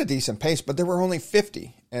at a decent pace, but there were only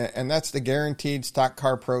 50. And that's the guaranteed Stock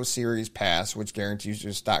Car Pro Series Pass, which guarantees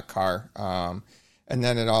you a stock car. And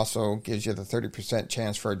then it also gives you the 30%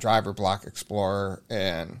 chance for a driver block Explorer.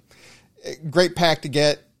 And great pack to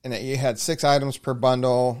get. And you had 6 items per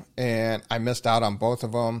bundle, and I missed out on both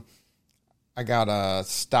of them. I got a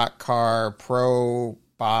Stock Car Pro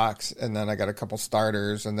box, and then I got a couple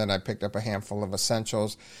starters, and then I picked up a handful of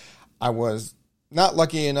essentials. I was not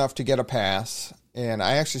lucky enough to get a pass, and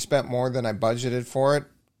I actually spent more than I budgeted for it,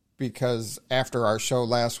 because after our show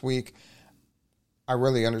last week, I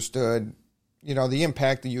really understood, the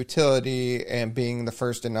impact, the utility, and being the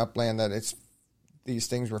first in Upland, that these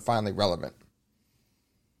things were finally relevant.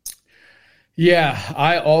 Yeah,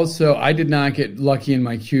 I did not get lucky in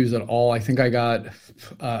my queues at all. I think I got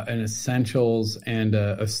an essentials and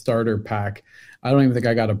a starter pack. I don't even think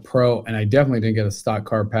I got a pro, and I definitely didn't get a stock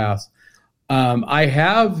car pass. I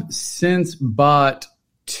have since bought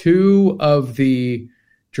 2 of the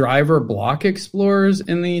driver block Explorers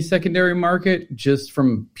in the secondary market, just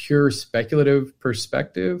from pure speculative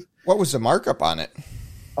perspective. What was the markup on it?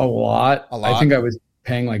 A lot. I think I was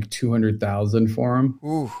paying like $200,000 for them.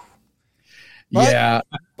 Ooh.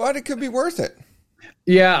 But it could be worth it.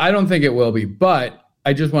 Yeah, I don't think it will be, but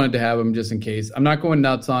I just wanted to have them just in case. I'm not going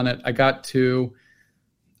nuts on it. I got 2.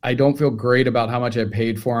 I don't feel great about how much I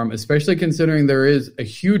paid for them, especially considering there is a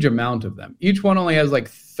huge amount of them. Each one only has like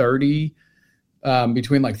 30,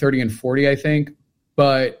 between like 30 and 40, I think.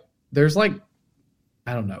 But there's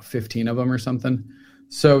 15 of them or something.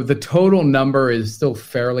 So the total number is still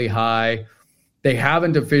fairly high. They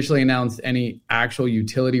haven't officially announced any actual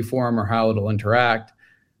utility for them or how it'll interact.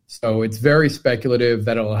 So it's very speculative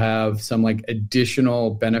that it'll have some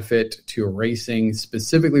additional benefit to racing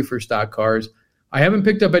specifically for stock cars. I haven't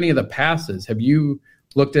picked up any of the passes. Have you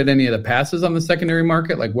looked at any of the passes on the secondary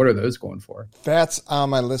market? What are those going for? That's on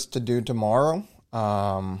my list to do tomorrow.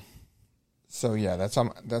 So yeah, that's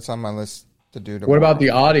on my list to do tomorrow. What about the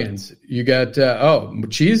audience? You got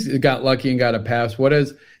Cheese got lucky and got a pass.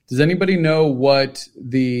 Does anybody know what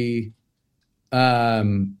the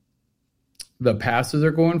passes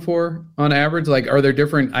are going for on average? Are there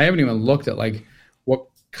different? I haven't even looked at what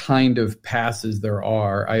kind of passes there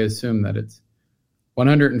are. I assume that it's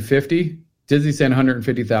 150. Disney's saying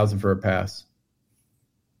 150,000 for a pass.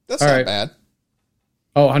 That's not bad.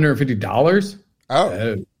 Oh, $150?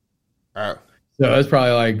 Oh. So that's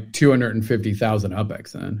probably 250,000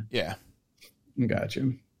 UPX then. Yeah.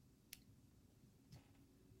 Gotcha.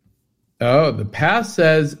 Oh, the pass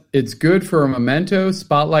says it's good for a memento,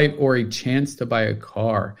 spotlight, or a chance to buy a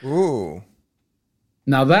car. Ooh.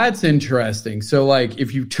 Now that's interesting. So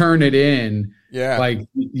if you turn it in,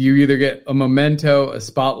 you either get a memento, a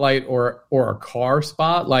spotlight, or a car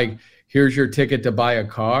spot. Here's your ticket to buy a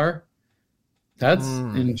car. That's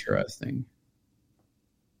interesting.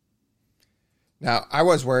 Now, I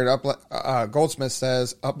was worried. Goldsmith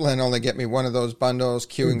says, Upland only get me one of those bundles.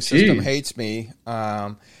 Queuing system hates me.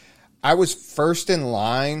 I was first in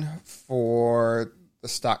line for the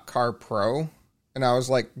Stock Car Pro, and I was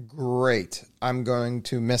like, great, I'm going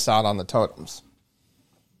to miss out on the totems.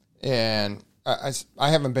 And I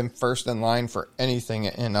haven't been first in line for anything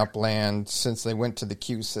in Upland since they went to the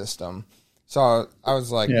queue system. So I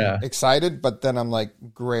was excited, but then I'm like,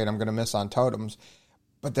 great, I'm going to miss on totems.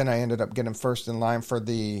 But then I ended up getting first in line for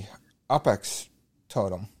the UPX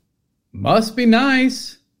totem. Must be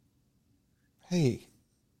nice. Hey,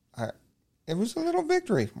 it was a little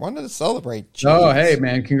victory. Wanted to celebrate. Jeez. Oh, hey,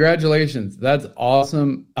 man. Congratulations. That's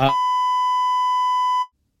awesome.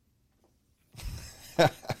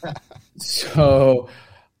 So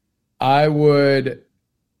I would,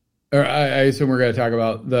 or I assume we're going to talk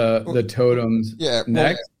about the totems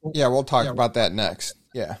next. We'll talk about that next.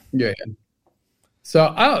 Yeah.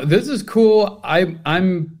 So this is cool.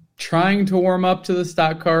 I'm trying to warm up to the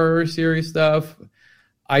stock car series stuff.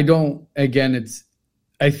 I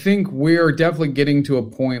think we're definitely getting to a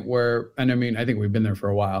point where, and I mean, I think we've been there for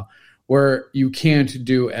a while, where you can't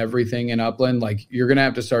do everything in Upland. Like, you're going to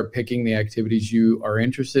have to start picking the activities you are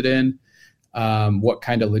interested in, what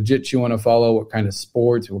kind of legit you want to follow, what kind of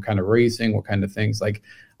sports, what kind of racing, what kind of things. Like,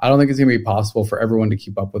 I don't think it's going to be possible for everyone to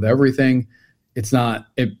keep up with everything. It's not,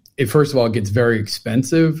 it first of all, it gets very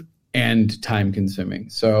expensive and time consuming.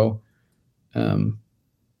 So,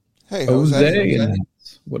 hey, Jose,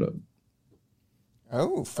 what up?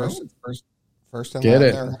 Oh, first in get line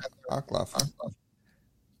it. there. Oaklaw.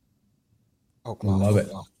 Love it.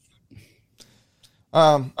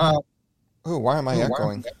 Why am I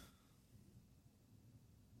echoing?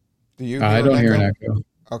 Do you? I don't hear an echo.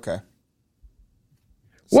 Okay.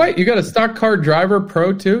 What? You got a stock car driver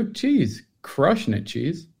pro too? Jeez, crushing it,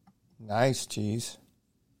 Cheese. Nice, Cheese.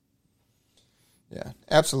 Yeah,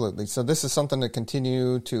 absolutely. So this is something to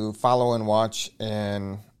continue to follow and watch,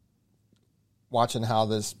 and watching how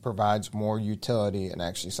this provides more utility and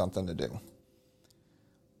actually something to do.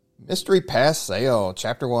 Mystery Pass Sale,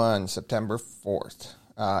 Chapter 1, September 4th.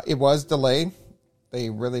 It was delayed. They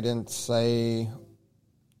really didn't say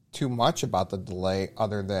too much about the delay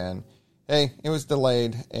other than, hey, it was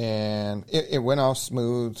delayed, and it went off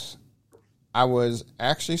smooth. I was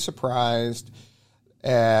actually surprised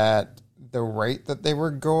at the rate that they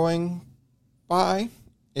were going by.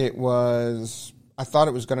 I thought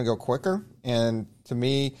it was going to go quicker. And to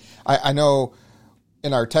me, I know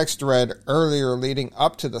in our text thread earlier leading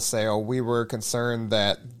up to the sale, we were concerned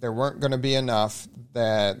that there weren't going to be enough,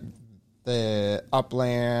 that the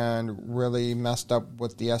Upland really messed up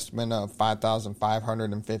with the estimate of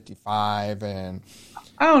 5,555. And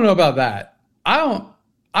I don't know about that. I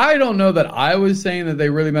don't know that I was saying that they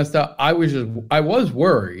really messed up. I was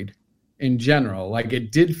worried in general. Like,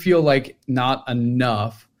 it did feel like not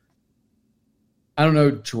enough. I don't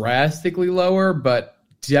know, drastically lower, but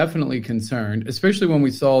definitely concerned, especially when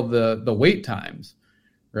we saw the wait times,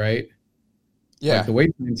 right? Yeah. Like, the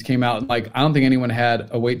wait times came out, and like, I don't think anyone had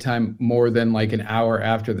a wait time more than like an hour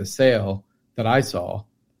after the sale that I saw.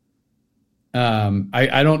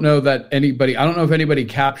 I don't know that anybody, I don't know if anybody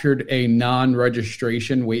captured a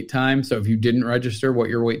non-registration wait time. So if you didn't register, what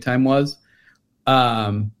your wait time was.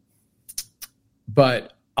 But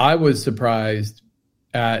I was surprised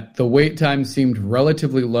at the wait time seemed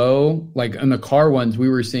relatively low. Like, in the car ones, we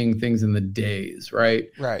were seeing things in the days, right?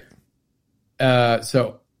 Right.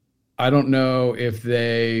 So I don't know if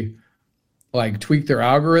they like tweaked their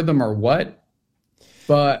algorithm or what,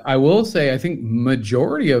 but I will say, I think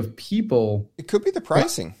majority of people, It could be the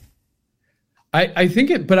pricing. I think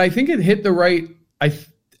it hit the right.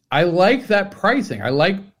 I like that pricing. I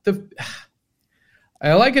like it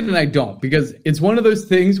and I don't, because it's one of those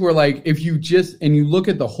things where, like, if you just, and you look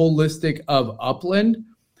at the holistic of Upland,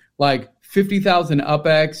 like 50,000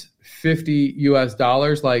 UpX, $50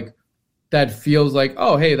 US, like, that feels like,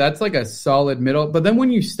 oh, hey, that's like a solid middle. But then when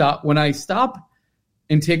I stop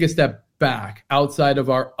and take a step back outside of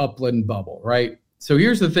our Upland bubble, right? So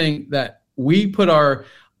here's the thing that we put our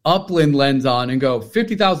Upland lens on and go,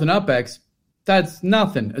 50,000 UpX, that's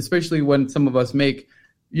nothing, especially when some of us make,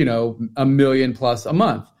 $1 million plus a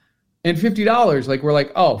month. And $50, like, we're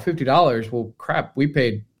like, oh, $50, well, crap, we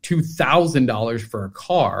paid $2,000 for a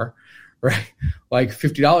car, right? Like,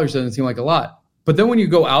 $50 doesn't seem like a lot. But then when you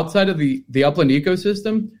go outside of the Upland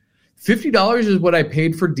ecosystem, $50 is what I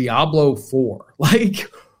paid for Diablo 4. Like,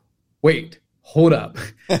 wait, hold up.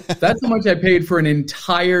 That's how much I paid for an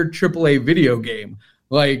entire AAA video game.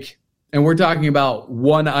 Like, and we're talking about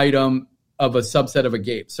one item of a subset of a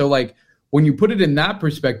game. So, like, when you put it in that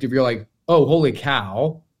perspective, you're like, oh, holy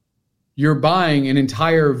cow, you're buying an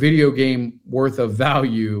entire video game worth of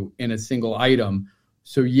value in a single item.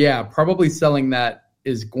 So yeah, probably selling that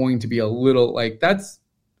is going to be a little like that's.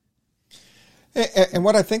 And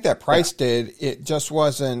what I think that price did, it just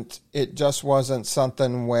wasn't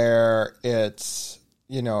something where it's,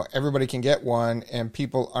 everybody can get one and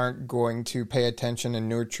people aren't going to pay attention and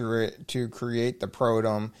nurture it to create the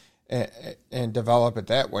Protem and develop it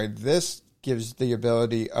that way. This gives the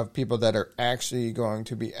ability of people that are actually going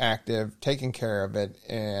to be active, taking care of it.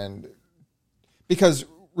 And because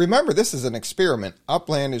remember, this is an experiment.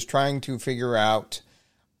 Upland is trying to figure out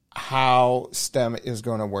how STEM is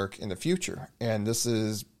going to work in the future. And this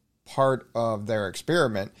is part of their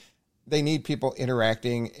experiment. they need people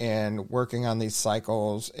interacting and working on these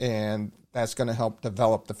cycles, and that's going to help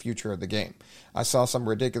develop the future of the game. I saw some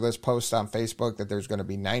ridiculous posts on Facebook that there's going to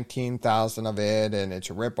be 19,000 of it, and it's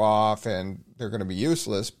a ripoff, and they're going to be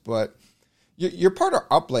useless. But you're part of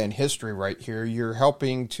Upland history right here. You're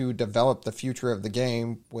helping to develop the future of the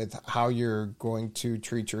game with how you're going to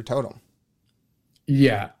treat your totem.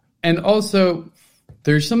 Yeah. And also,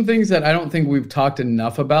 there's some things that I don't think we've talked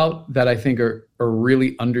enough about that I think are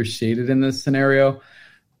really understated in this scenario.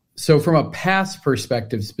 So from a pass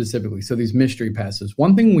perspective specifically, so these mystery passes,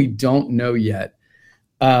 one thing we don't know yet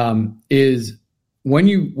is when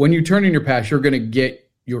you turn in your pass, you're going to get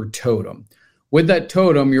your totem. With that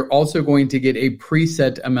totem, you're also going to get a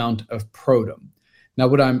preset amount of protem. Now,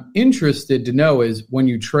 what I'm interested to know is when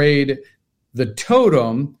you trade the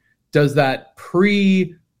totem, does that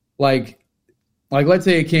like let's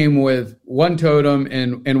say it came with one totem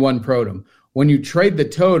and one protem. When you trade the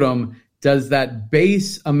totem, does that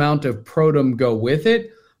base amount of protem go with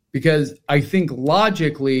it? Because I think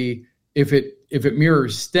logically, if it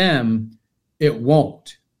mirrors stem, it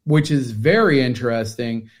won't, which is very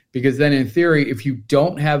interesting because then in theory, if you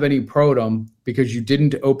don't have any protem because you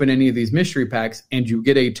didn't open any of these mystery packs and you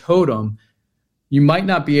get a totem, you might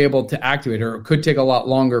not be able to activate, or it could take a lot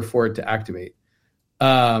longer for it to activate.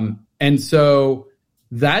 And so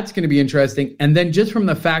that's going to be interesting. And then just from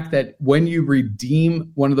the fact that when you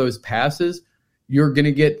redeem one of those passes, you're going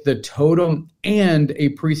to get the totem and a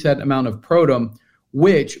preset amount of protem,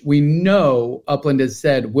 which we know Upland has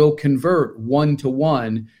said will convert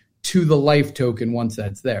 1-to-1 to the life token once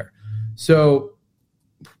that's there. So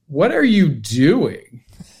what are you doing?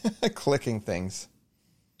 Clicking things.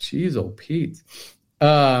 Jeez, old Pete.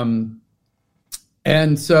 And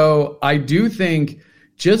so I do think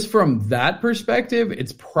just from that perspective,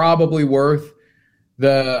 it's probably worth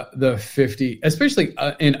the 50, especially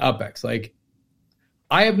in UpX. Like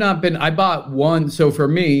I bought one. So for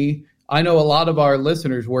me, I know a lot of our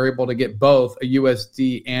listeners were able to get both a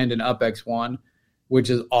USD and an UpX one,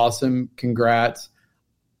 which is awesome. Congrats.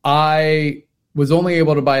 I was only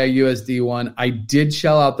able to buy a USD one. I did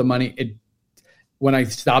shell out the money. When I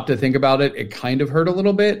stopped to think about it, it kind of hurt a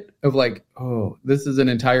little bit of like, oh, this is an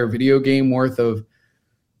entire video game worth of,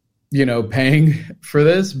 paying for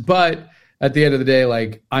this. But at the end of the day,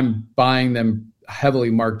 like I'm buying them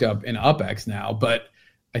heavily marked up in UpX now, but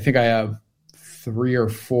I think I have 3 or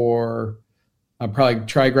 4. I'll probably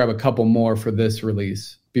try to grab a couple more for this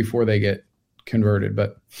release before they get converted.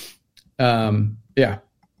 But yeah.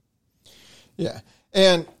 Yeah.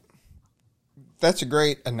 And that's a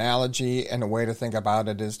great analogy, and a way to think about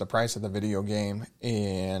it is the price of the video game,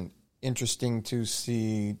 and interesting to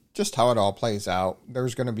see just how it all plays out.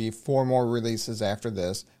 There's going to be 4 more releases after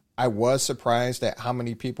this. I was surprised at how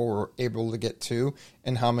many people were able to get 2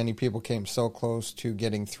 and how many people came so close to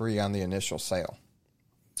getting 3 on the initial sale.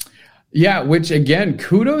 Yeah, which again,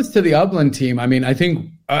 kudos to the Upland team. I mean, I think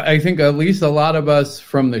at least a lot of us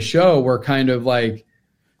from the show were kind of like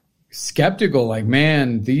skeptical, like,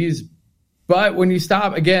 man, but when you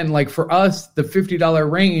stop, again, like for us, the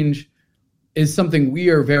 $50 range is something we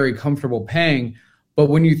are very comfortable paying. But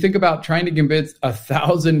when you think about trying to convince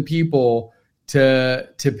 1,000 people to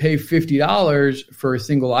pay $50 for a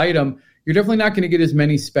single item, you're definitely not going to get as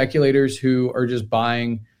many speculators who are just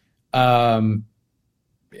buying and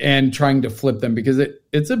trying to flip them, because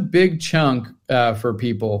it's a big chunk for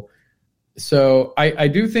people. So I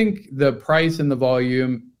do think the price and the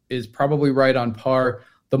volume is probably right on par.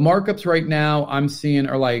 The markups right now I'm seeing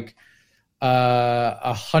are like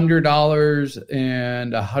 $100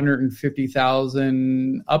 and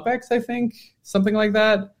 150,000 UpX, I think, something like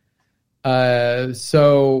that.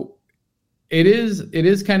 So it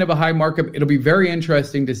is kind of a high markup. It'll be very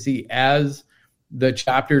interesting to see as the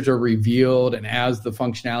chapters are revealed and as the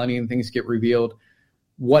functionality and things get revealed,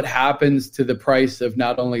 what happens to the price of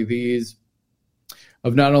not only these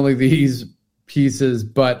pieces,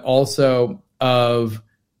 but also of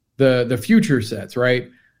the future sets, right?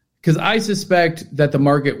 Because I suspect that the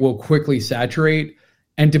market will quickly saturate,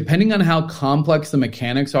 and depending on how complex the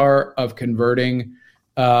mechanics are of converting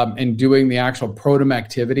and doing the actual protem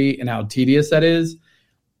activity and how tedious that is,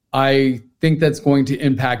 I think that's going to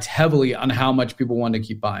impact heavily on how much people want to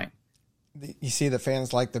keep buying. You see, the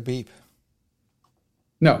fans like the beep.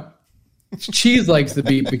 No. Cheese likes the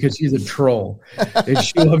beep because she's a troll. And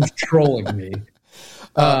she loves trolling me.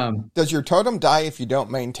 Does your totem die if you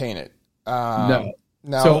don't maintain it? No.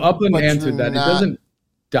 No. So Upland answered that. It doesn't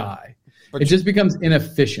die. It just becomes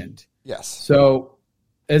inefficient. Yes. So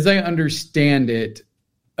as I understand it,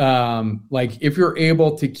 like if you're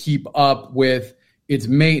able to keep up with its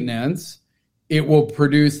maintenance, it will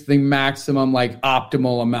produce the maximum, like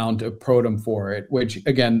optimal amount of Totem for it, which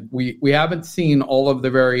again, we haven't seen all of the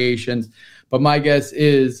variations, but my guess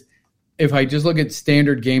is if I just look at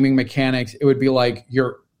standard gaming mechanics, it would be like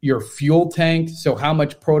your fuel tank. So how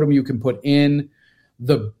much Totem you can put in,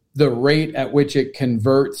 the rate at which it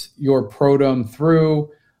converts your Totem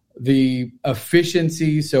through, the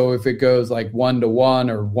efficiency. So if it goes like 1-to-1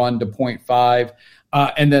 or 1-to-0.5,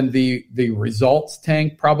 and then the results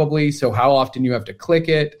tank probably. So how often you have to click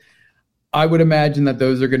it. I would imagine that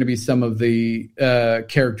those are going to be some of the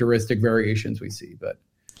characteristic variations we see. But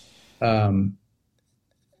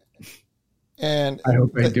and I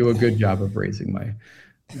hope I do a good job of raising my.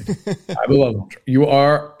 I will. You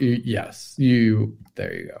are. Yes. You.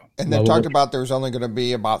 There you go. And they talked about there's only going to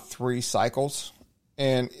be about 3 cycles.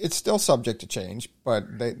 And it's still subject to change,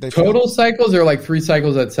 but they total cycles are like 3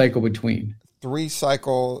 cycles that cycle between. 3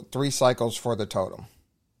 cycles for the totem.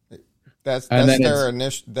 That's then their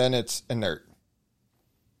initial. Then it's inert.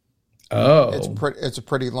 Oh, it's a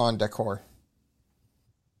pretty long decor.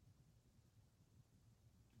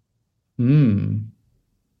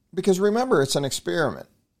 Because remember, it's an experiment,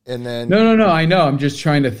 and then no. I know. I'm just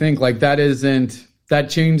trying to think. Like that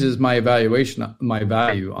changes my evaluation, my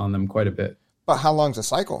value on them quite a bit. But how long's a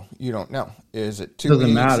cycle? You don't know. Is it 2 doesn't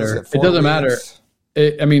weeks? matter. Is it 4 It doesn't weeks?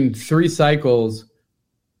 matter. 3 cycles.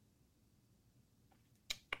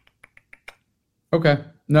 Okay.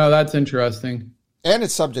 No, that's interesting. And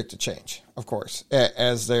it's subject to change, of course,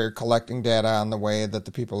 as they're collecting data on the way that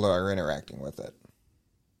the people are interacting with it.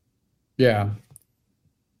 Yeah.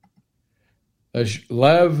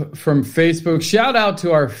 Lev from Facebook. Shout out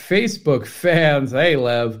to our Facebook fans. Hey,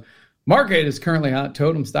 Lev. Market is currently hot.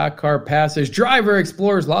 Totem, stock car, passage, driver,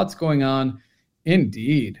 explorers, lots going on.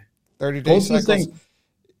 Indeed. 30-day cycles.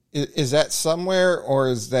 Is that somewhere, or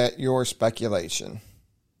is that your speculation?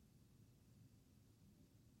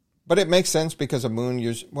 But it makes sense because the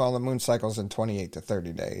moon cycles in 28 to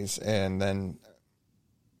 30 days, and then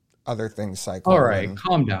other things cycle. All right,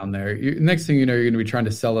 calm down there. Next thing you know, you're going to be trying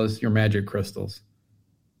to sell us your magic crystals.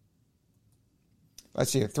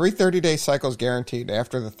 Let's see. 3 30-day cycles guaranteed.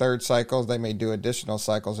 After the 3rd cycle, they may do additional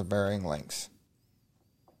cycles of varying lengths.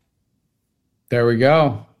 There we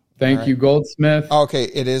go. Thank you, Goldsmith. Okay,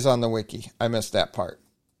 it is on the wiki. I missed that part.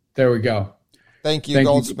 There we go. Thank you,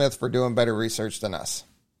 Goldsmith, for doing better research than us.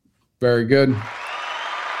 Very good.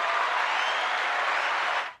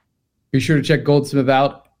 Be sure to check Goldsmith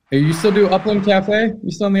out. Hey, you still do Upland Cafe?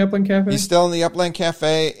 You still in the Upland Cafe? He's still in the Upland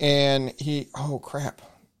Cafe, and oh, crap.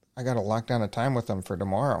 I got to lock down a time with him for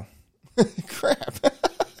tomorrow. Crap.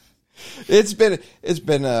 It's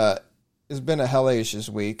been a hellacious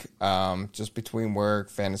week. Just between work,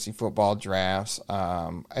 fantasy football drafts.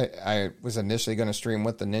 I was initially going to stream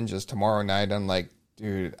with the Ninjas tomorrow night. I'm like,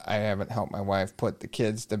 dude, I haven't helped my wife put the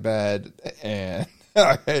kids to bed, and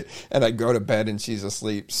I go to bed and she's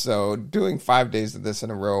asleep. So doing 5 days of this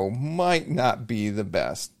in a row might not be the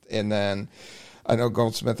best. And then I know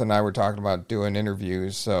Goldsmith and I were talking about doing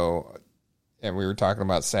interviews, and we were talking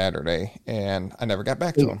about Saturday, and I never got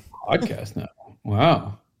back to him. Podcast now.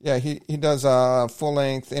 Wow. Yeah, he does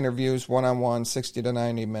full-length interviews, one-on-one, 60 to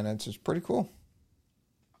 90 minutes. It's pretty cool.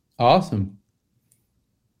 Awesome.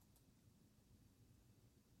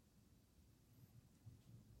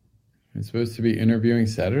 It's supposed to be interviewing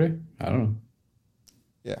Saturday? I don't know.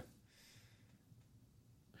 Yeah.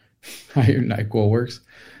 How your NyQuil works.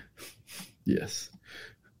 Yes.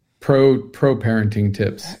 Pro parenting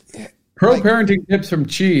tips. Parenting tips from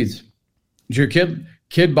Cheese. Is your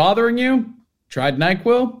kid bothering you? Tried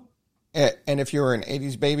NyQuil? And if you were an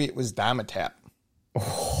 80s baby, it was Dimetap.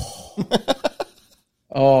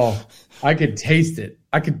 Oh, I could taste it.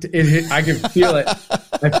 I could feel it.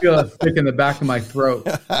 I feel it stick in the back of my throat.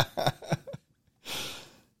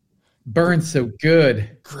 Burns so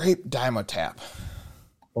good. Grape Dimetap.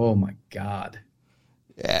 Oh my God.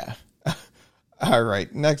 Yeah. All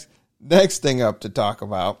right. Next thing up to talk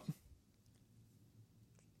about.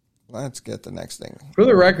 Let's get the next thing. For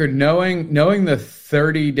the record, knowing the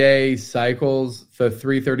 30-day cycles, the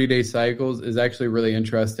 3 30-day cycles is actually really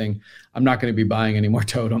interesting. I'm not going to be buying any more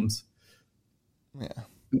totems. Yeah.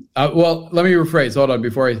 Well, let me rephrase. Hold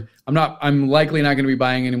on. I'm likely not going to be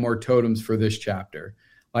buying any more totems for this chapter.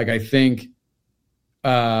 Like, I think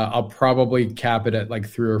I'll probably cap it at like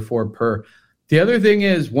 3 or 4 per. The other thing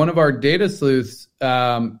is one of our data sleuths.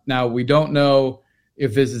 Now we don't know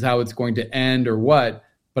if this is how it's going to end or what,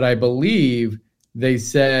 but I believe they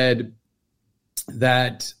said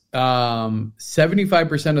that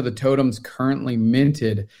 75% of the totems currently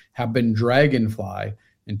minted have been Dragonfly.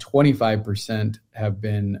 and 25% have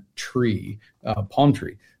been palm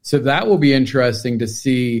tree. So that will be interesting to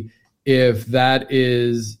see if that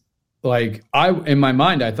is like, in my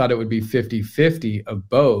mind, I thought it would be 50-50 of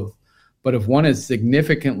both. But if one is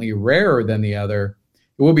significantly rarer than the other,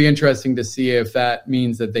 it will be interesting to see if that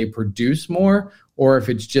means that they produce more or if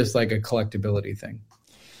it's just like a collectability thing.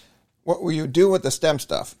 What will you do with the stem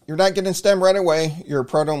stuff? You're not getting stem right away. Your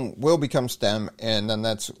protum will become stem, and then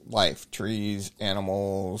that's life, trees,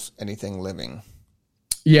 animals, anything living.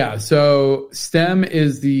 Yeah, so stem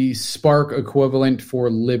is the spark equivalent for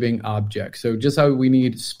living objects. So just how we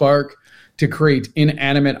need spark to create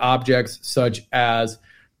inanimate objects such as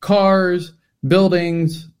cars,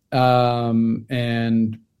 buildings,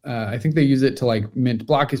 and I think they use it to like mint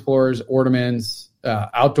block explorers, ornaments,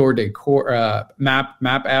 outdoor decor, map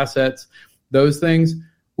assets, those things.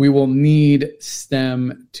 We will need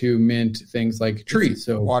stem to mint things like trees.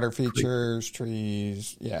 So water features,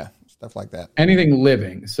 trees, yeah, stuff like that. Anything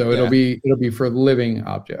living. So it'll be for living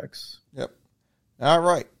objects. Yep. All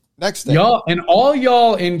right. Next thing. Y'all and all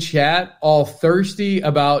y'all in chat, all thirsty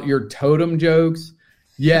about your totem jokes.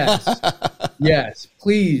 Yes. Yes,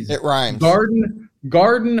 please. It rhymes.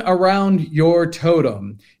 Garden around your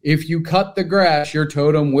totem. If you cut the grass, your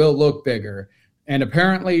totem will look bigger. And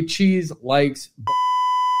apparently cheese likes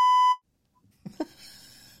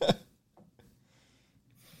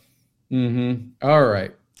All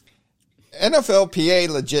right. NFLPA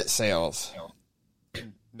legit sales.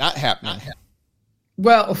 Not happening.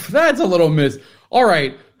 Well, that's a little miss. All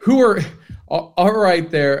right. All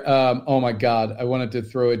right there. Oh my God. I wanted to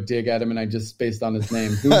throw a dig at him and I just spaced on his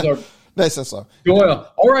name. Who's our Nice and slow.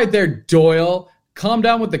 Doyle. All right there, Doyle. Calm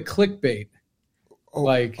down with the clickbait.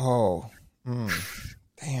 Damn.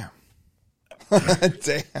 Damn.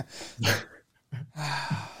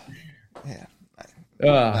 Yeah.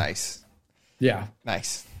 Nice. Yeah.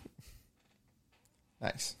 Nice.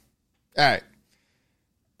 All right.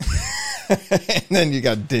 And then you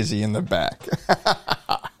got Dizzy in the back.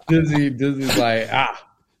 Dizzy's like,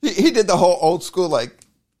 He did the whole old school, like,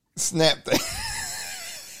 snap thing.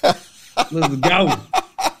 Let's go.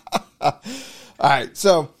 All right.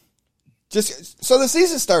 So the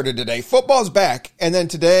season started today. Football's back. And then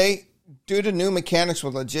today, due to new mechanics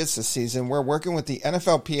with Legits this season, we're working with the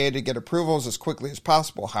NFLPA to get approvals as quickly as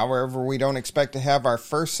possible. However, we don't expect to have our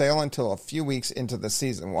first sale until a few weeks into the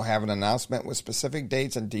season. We'll have an announcement with specific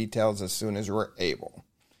dates and details as soon as we're able.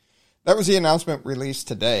 That was the announcement released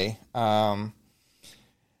today.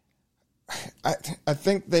 I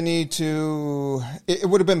think they need to. It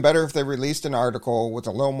would have been better if they released an article with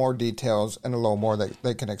a little more details and a little more that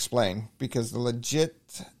they can explain, because the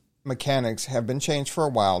legit mechanics have been changed for a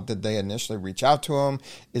while. Did they initially reach out to them?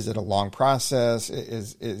 Is it a long process?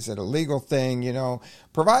 Is it a legal thing? You know,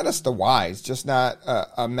 provide us the whys, just not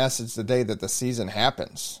a message the day that the season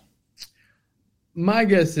happens. My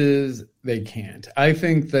guess is they can't. I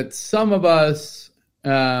think that some of us,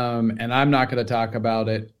 and I'm not going to talk about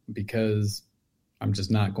it because I'm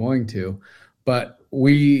just not going to, but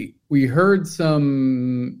we heard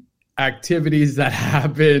some activities that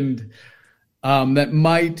happened that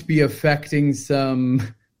might be affecting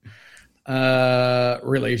some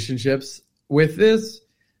relationships with this.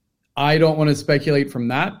 I don't want to speculate from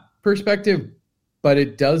that perspective, but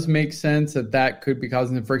it does make sense that could be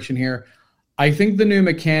causing the friction here. I think the new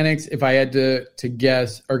mechanics, if I had to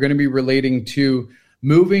guess, are going to be relating to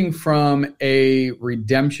moving from a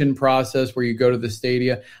redemption process where you go to the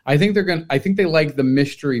stadia. I think they like the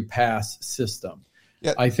mystery pass system.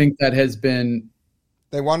 Yeah. I think that has been.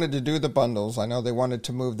 They wanted to do the bundles. I know they wanted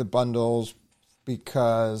to move the bundles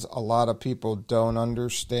because a lot of people don't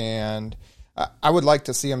understand. I would like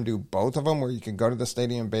to see them do both of them, where you can go to the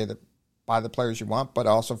stadium and buy the players you want, but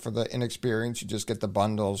also for the inexperienced, you just get the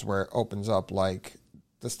bundles where it opens up like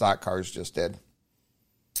the stock cars just did.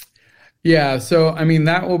 Yeah, so I mean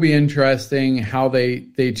that will be interesting how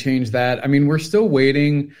they change that. I mean, we're still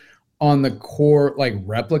waiting on the core like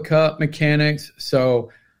replica mechanics.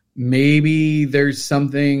 So maybe there's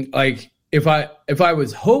something like if I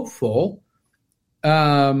was hopeful,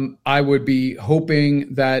 I would be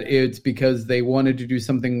hoping that it's because they wanted to do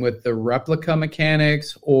something with the replica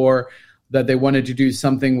mechanics, or that they wanted to do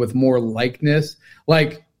something with more likeness.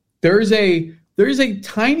 Like there's a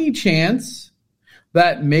tiny chance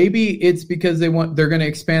that maybe it's because they're going to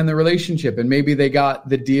expand the relationship, and maybe they got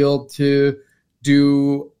the deal to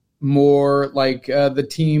do more like the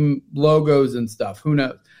team logos and stuff. Who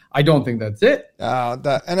knows? I don't think that's it.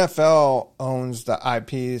 The NFL owns the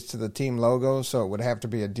IPs to the team logos, so it would have to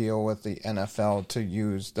be a deal with the NFL to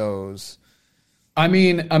use those. I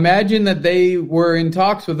mean, imagine that they were in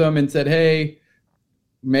talks with them and said, hey,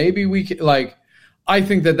 maybe we could, like, I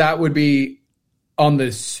think that would be on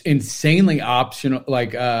this insanely optional,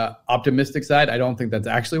 like optimistic side. I don't think that's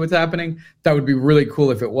actually what's happening. That would be really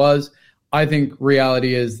cool if it was. I think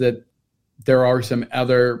reality is that there are some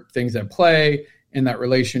other things at play in that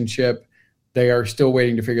relationship. They are still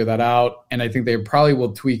waiting to figure that out. And I think they probably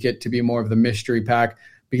will tweak it to be more of the mystery pack,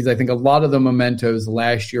 because I think a lot of the mementos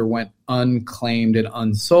last year went unclaimed and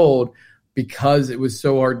unsold because it was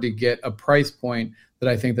so hard to get a price point that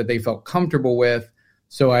I think that they felt comfortable with.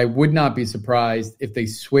 So I would not be surprised if they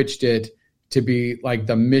switched it to be like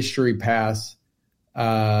the mystery pass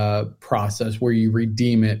process where you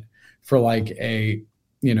redeem it for like a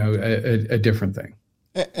different thing.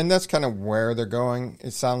 And that's kind of where they're going,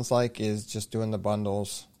 it sounds like, is just doing the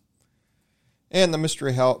bundles. And the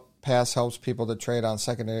mystery pass helps people to trade on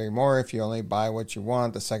secondary more. If you only buy what you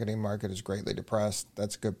want, the secondary market is greatly depressed.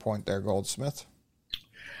 That's a good point there, Goldsmith.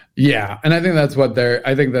 Yeah, and I think that's what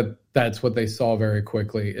that's what they saw very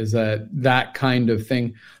quickly, is that kind of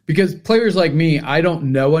thing. Because players like me, I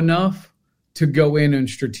don't know enough to go in and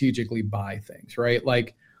strategically buy things, right?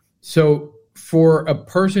 Like, so for a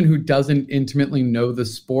person who doesn't intimately know the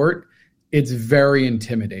sport, it's very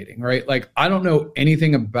intimidating, right? Like, I don't know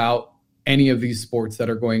anything about any of these sports that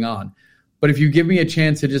are going on. But if you give me a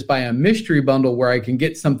chance to just buy a mystery bundle where I can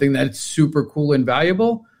get something that's super cool and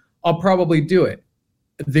valuable, I'll probably do it.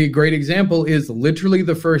 The great example is literally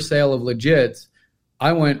the first sale of Legits.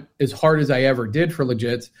 I went as hard as I ever did for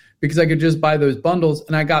Legits because I could just buy those bundles,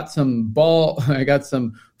 and I got some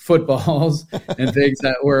footballs and things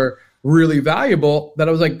that were really valuable that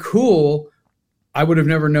I was like, cool, I would have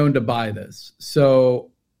never known to buy this.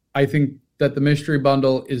 So I think that the mystery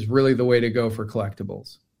bundle is really the way to go for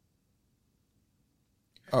collectibles.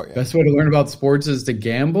 Oh, yeah. Best way to learn about sports is to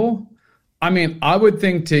gamble. I mean, I would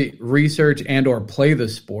think to research and or play the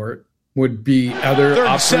sport would be other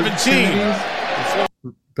Third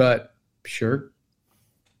 17. But sure.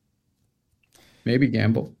 Maybe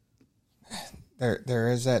gamble.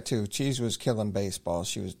 There is that too. Cheese was killing baseball.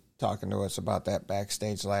 She was talking to us about that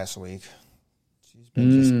backstage last week. She's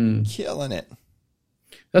been just killing it.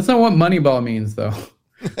 That's not what Moneyball means, though.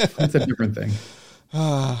 That's a different thing.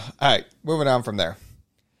 All right, moving on from there.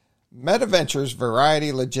 MetaVentures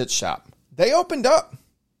Variety Legit Shop. They opened up.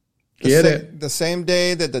 The same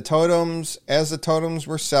day that the totems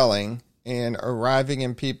were selling and arriving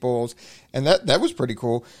in people's, and that was pretty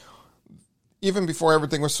cool. Even before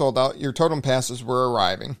everything was sold out, your totem passes were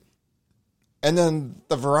arriving. And then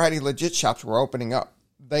the Variety Legit shops were opening up.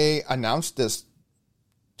 They announced this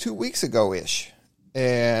 2 weeks ago-ish.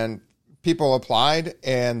 And people applied,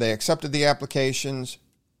 and they accepted the applications.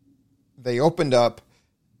 They opened up,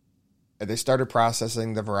 and they started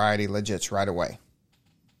processing the Variety Legits right away.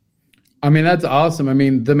 I mean, that's awesome. I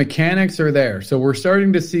mean, the mechanics are there. So we're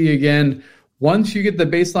starting to see, again, once you get the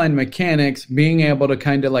baseline mechanics, being able to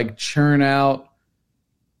kind of like churn out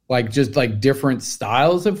like just like different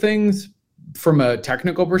styles of things from a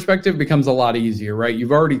technical perspective becomes a lot easier, right?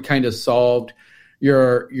 You've already kind of solved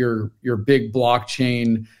your big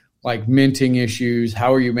blockchain like minting issues.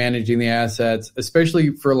 How are you managing the assets,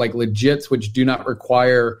 especially for like legits, which do not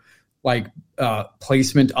require like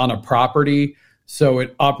placement on a property. So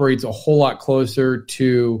it operates a whole lot closer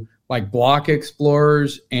to like block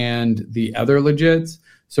explorers and the other legits.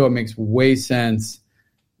 So it makes way sense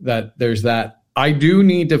that there's that. I do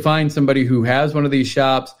need to find somebody who has one of these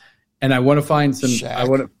shops, and I want to find some. Shaq. I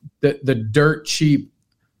want the dirt cheap.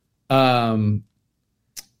 I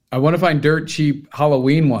want to find dirt cheap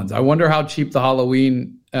Halloween ones. I wonder how cheap the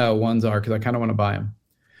Halloween ones are, because I kind of want to buy them.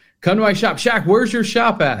 Come to my shop, Shaq. Where's your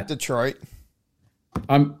shop at? Detroit.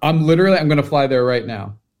 I'm going to fly there right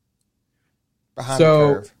now. Behind the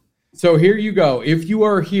curve. So here you go. If you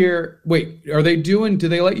are here, wait, do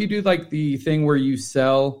they let you do like the thing where you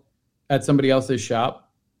sell at somebody else's shop?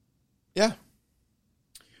 Yeah.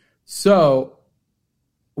 So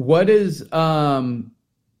what is, I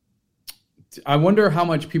wonder how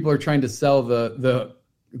much people are trying to sell the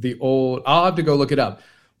old, I'll have to go look it up.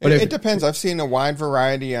 But it depends. I've seen a wide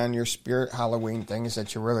variety on your Spirit Halloween things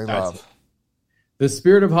that you really love. The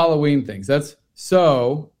Spirit of Halloween things. That's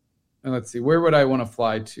so, and let's see, where would I want to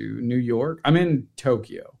fly to? New York? I'm in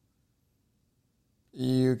Tokyo.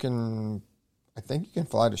 I think you can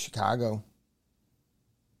fly to Chicago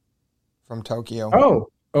from Tokyo. Oh,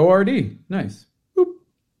 ORD. Nice. Boop.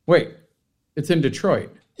 Wait, it's in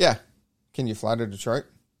Detroit. Yeah. Can you fly to Detroit?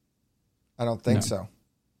 I don't think so.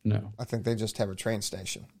 No. I think they just have a train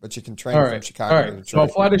station, but you can train from Chicago to Detroit. So I'll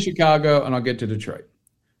fly to Chicago and I'll get to Detroit.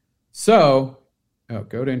 So,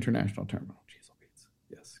 go to International Terminal. Jeez,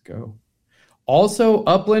 yes, go. Also,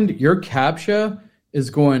 Upland, your CAPTCHA is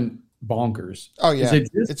going bonkers. Oh yeah,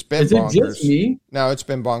 it's been bonkers. It just me? No, it's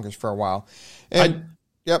been bonkers for a while. And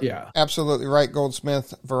yep, yeah, absolutely right.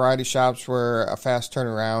 Goldsmith variety shops were a fast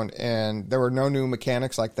turnaround, and there were no new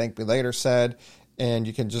mechanics, like Thank Me Later said, and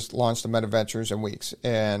you can just launch the Meta Ventures in weeks,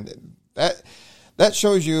 and that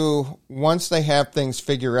shows you once they have things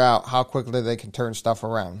figured out how quickly they can turn stuff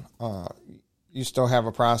around. You still have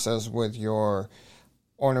a process with your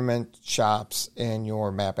ornament shops and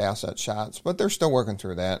your map asset shops, but they're still working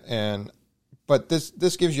through that. But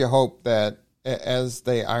this gives you hope that as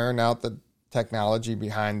they iron out the technology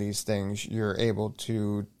behind these things, you're able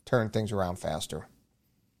to turn things around faster.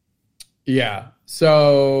 Yeah.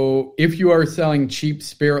 So if you are selling cheap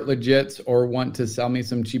Spirit Legits or want to sell me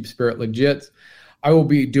some cheap Spirit Legits, I will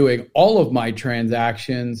be doing all of my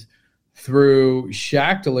transactions through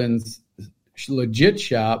Shachtelin's Legit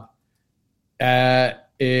shop in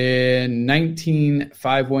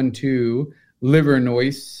 19512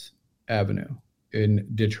 Livernois Avenue in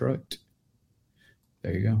Detroit.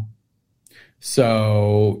 There you go.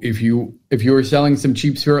 So if you are selling some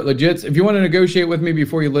cheap Spirit Legits, if you want to negotiate with me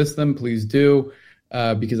before you list them, please do,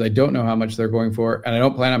 because I don't know how much they're going for, and I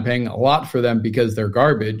don't plan on paying a lot for them because they're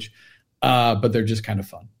garbage, but they're just kind of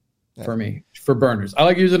fun for me, for burners. I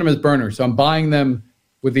like using them as burners, so I'm buying them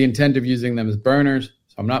with the intent of using them as burners,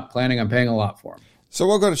 so I'm not planning on paying a lot for them. So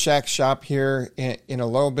we'll go to Shaq's shop here in a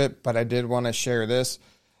little bit, but I did want to share this.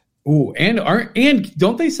 Ooh, and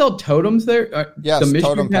don't they sell totems there? Yes, the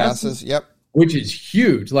totem passes. Yep. Which is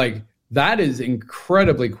huge. Like, that is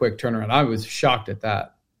incredibly quick turnaround. I was shocked at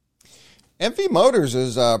that. MV Motors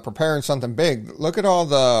is preparing something big. Look at all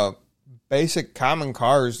the basic common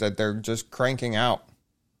cars that they're just cranking out.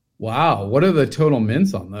 Wow. What are the total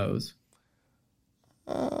mints on those?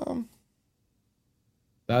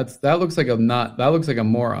 That looks like a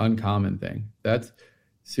more uncommon thing. That's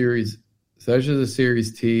series. So that's just a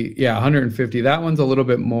series T. Yeah, 150. That one's a little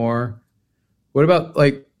bit more. What about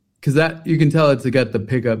like, because that you can tell it's got the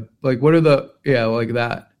pickup. Like, what are like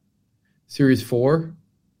that series 4?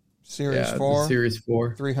 Series 4. Series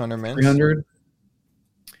 4. 300 mints. 300. And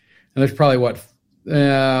there's probably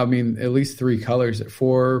at least 3 colors.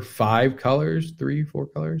 4, 5 colors. 3, 4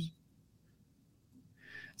 colors.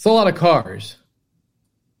 It's a lot of cars.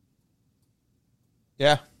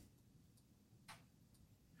 Yeah.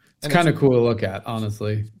 It's kind of cool to look at,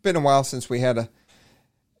 honestly. It's been a while since we had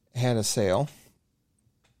a sale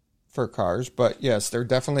for cars, but yes, they're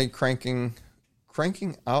definitely cranking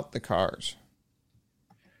out the cars.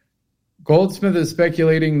 Goldsmith is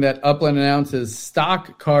speculating that Upland announces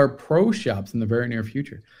stock car pro shops in the very near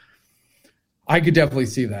future. I could definitely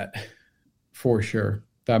see that for sure.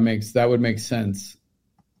 That would make sense.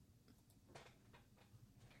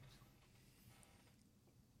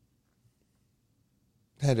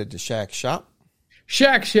 Headed to Shaq's shop.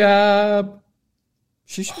 Shaq shop.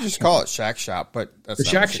 She should just call it Shaq shop, but that's the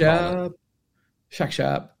not Shaq shop. Shaq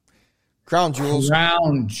shop. Crown Jewels.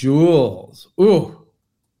 Crown Jewels. Ooh.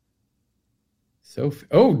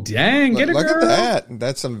 Dang! Get it, look girl. at that.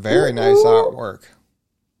 That's some very nice artwork.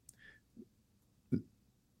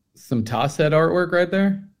 Some toss head artwork right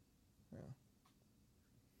there.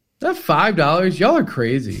 That $5? Y'all are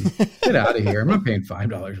crazy. Get out of here! I'm not paying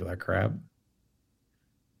 $5 for that crap.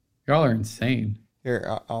 Y'all are insane.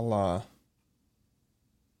 Here, I'll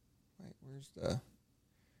wait,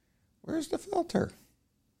 where's the filter?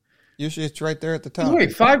 Usually it's right there at the top. Wait,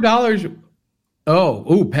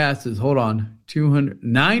 $5. Passes. Hold on.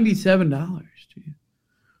 $297.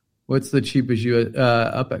 What's the cheapest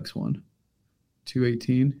UPX one?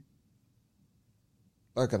 $218.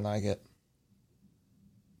 Looking like it.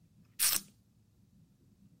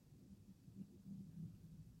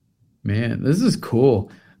 Man, this is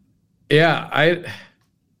cool. Yeah,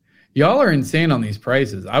 y'all are insane on these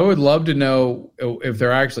prices. I would love to know if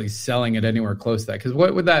they're actually selling it anywhere close to that. Because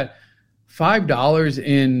what would that $5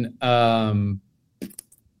 in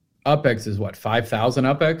UPX is what, 5,000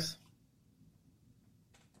 UPX?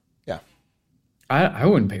 Yeah, I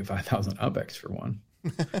wouldn't pay 5,000 UPX for one.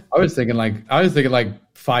 I was thinking like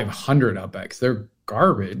 500 UPX. They're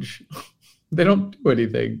garbage. They don't do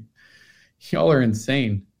anything. Y'all are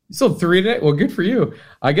insane. You sold 3 today? Well, good for you,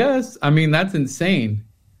 I guess. I mean, that's insane.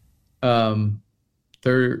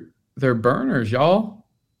 They're burners, y'all.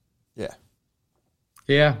 Yeah.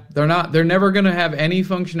 Yeah, they're never going to have any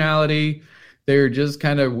functionality. They're just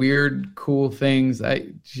kind of weird, cool things.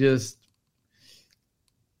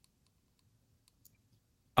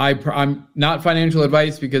 I'm not financial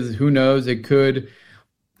advice because who knows,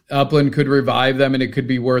 Upland could revive them and it could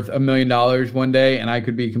be worth $1 million one day and I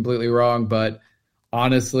could be completely wrong, but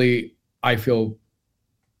honestly, I feel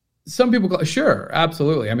some people, sure,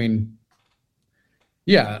 absolutely. I mean,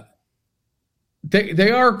 yeah,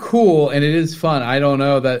 they are cool and it is fun. I don't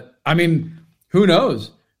know that. I mean, who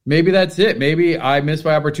knows? Maybe that's it. Maybe I missed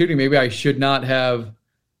my opportunity. Maybe I should not have.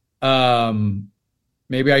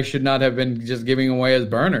 Maybe I should not have been just giving away as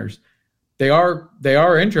burners. They are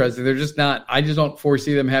interesting. They're just not. I just don't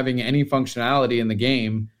foresee them having any functionality in the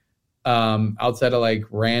game outside of like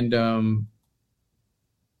random,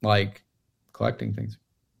 like collecting things.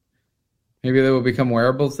 Maybe they will become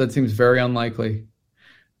wearables. That seems very unlikely.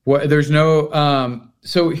 There's no.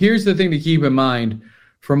 So here's the thing to keep in mind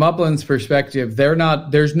from Upland's perspective.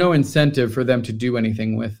 There's no incentive for them to do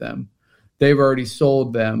anything with them. They've already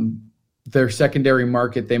sold them. Their secondary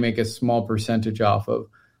market, they make a small percentage off of.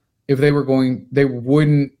 If they were going, there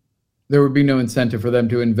would be no incentive for them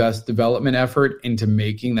to invest development effort into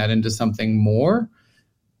making that into something more.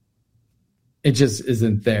 It just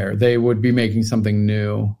isn't there. They would be making something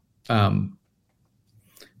new.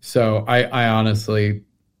 So I honestly,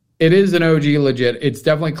 it is an OG legit. It's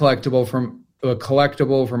definitely collectible from a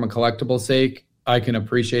collectible sake. I can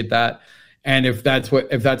appreciate that. And if that's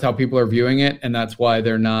how people are viewing it, and that's why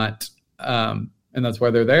they're not, and that's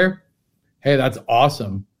why they're there, hey, that's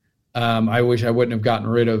awesome. I wish I wouldn't have gotten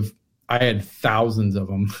rid of. I had thousands of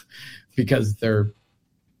them because they're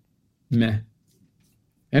meh.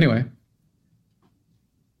 Anyway,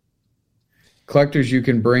 collectors you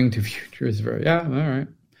can bring to futures. Yeah, all right,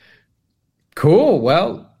 cool.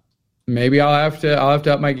 Well, maybe I'll have to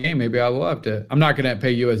up my game. Maybe I will have to. I'm not going to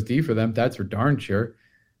pay USD for them. That's for darn sure.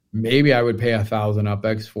 Maybe I would pay 1,000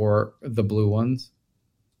 UpX for the blue ones.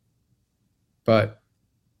 But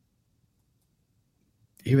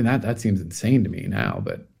even that seems insane to me now.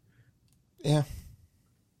 But yeah,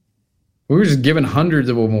 we were just giving hundreds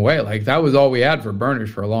of them away. Like that was all we had for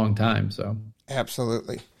burners for a long time. So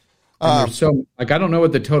absolutely. So I don't know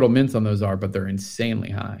what the total mints on those are, but they're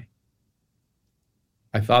insanely high.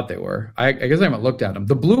 I thought they were. I guess I haven't looked at them.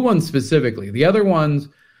 The blue ones specifically. The other ones,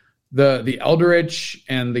 the Eldritch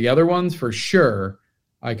and the other ones for sure,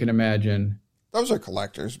 I can imagine. Those are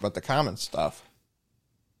collectors, but the common stuff.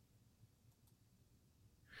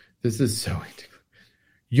 This is so...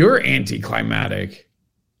 You're anticlimactic.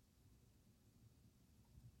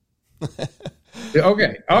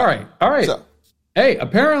 Okay. All right. So, hey,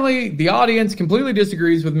 apparently the audience completely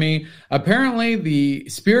disagrees with me. Apparently the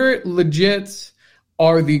Spirit Legits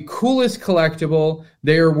are the coolest collectible.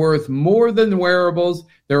 They are worth more than wearables.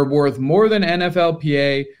 They're worth more than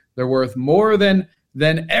NFLPA. They're worth more than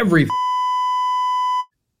everything.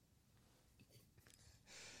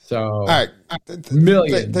 So, all right.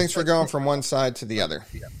 Millions. Thanks for going from one side to the other.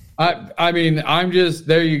 I mean, I'm just,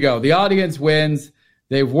 there you go. The audience wins.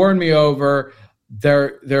 They've won me over.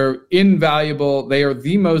 They're invaluable. They are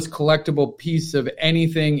the most collectible piece of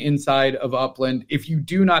anything inside of Upland. If you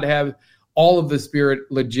do not have all of the Spirit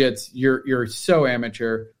Legits, you're so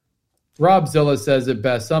amateur. Rob Zilla says it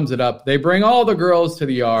best, sums it up. They bring all the girls to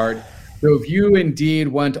the yard. So if you indeed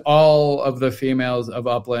want all of the females of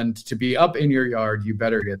Upland to be up in your yard, you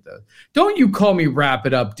better get those. Don't you call me Wrap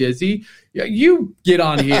It Up Dizzy. You get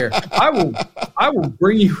on here. I will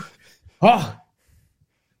bring you. Oh.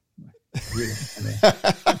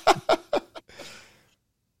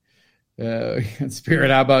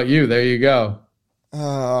 Spirit, how about you? There you go. Oh,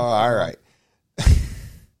 all right.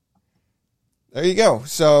 There you go.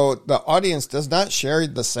 So the audience does not share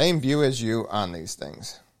the same view as you on these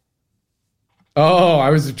things. Oh,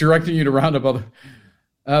 I was directing you to round up other.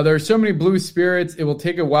 There are so many blue spirits. It will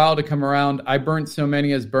take a while to come around. I burnt so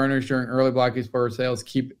many as burners during early Black Explorer sales.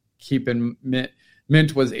 Keep in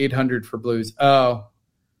mint was 800 for blues. Oh,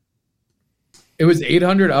 it was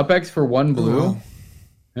 800 UpX for one blue. Oh.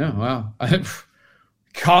 Yeah, wow.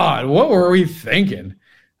 God, what were we thinking?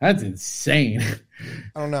 That's insane.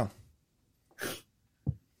 I don't know.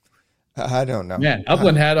 I don't know. Man,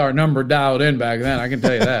 Upland had our number dialed in back then. I can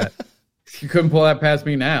tell you that. You couldn't pull that past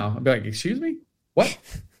me now. I'd be like, excuse me? What?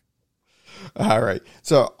 All right.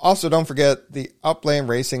 So also don't forget the Upland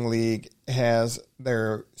Racing League has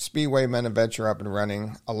their Speedway Men Adventure up and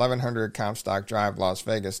running. 1100 Comstock Drive, Las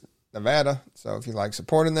Vegas, Nevada. So if you like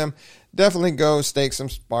supporting them, definitely go stake some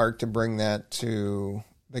spark to bring that to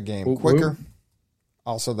the game quicker.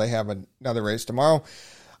 Also, they have another race tomorrow.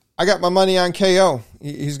 I got my money on KO.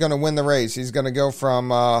 He's going to win the race. He's going to go from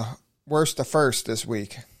worst to first this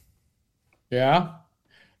week. Yeah?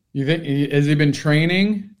 You think, has he been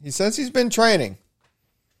training? He says he's been training.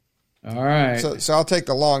 All right. So I'll take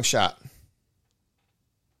the long shot.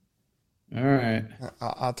 All right.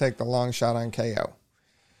 I'll take the long shot on KO.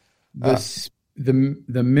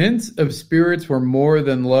 The mints of spirits were more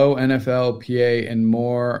than low NFLPA and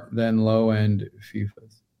more than low end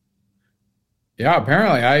FIFAs. Yeah,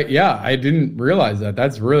 apparently I didn't realize that.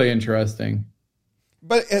 That's really interesting.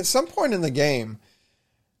 But at some point in the game,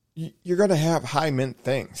 you're going to have high mint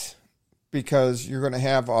things because you're going to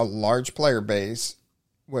have a large player base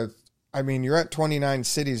you're at 29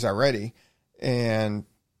 cities already, and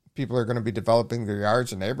people are going to be developing their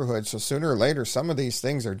yards and neighborhoods. So sooner or later, some of these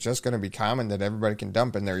things are just going to be common that everybody can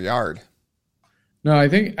dump in their yard. No, I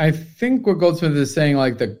think what Goldsmith is saying,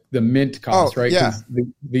 like the mint cost, right? Yeah.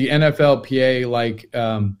 The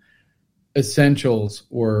NFLPA essentials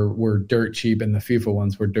were dirt cheap, and the FIFA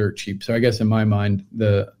ones were dirt cheap. So I guess in my mind,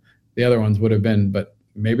 the other ones would have been, but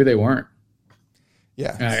maybe they weren't.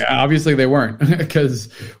 Yeah, obviously they weren't because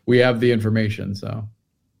we have the information. So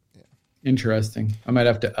interesting. I might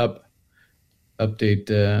have to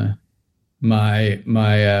update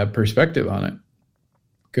my perspective on it.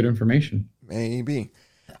 Good information. Maybe.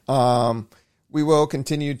 We will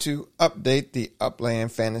continue to update the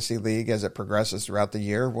Upland Fantasy League as it progresses throughout the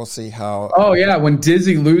year. We'll see how. Oh yeah, when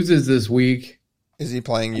Dizzy loses this week, is he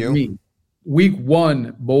playing you? Week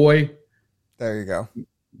 1, boy. There you go.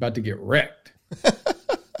 About to get wrecked.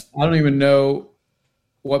 I don't even know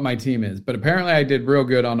what my team is, but apparently I did real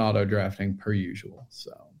good on auto drafting per usual.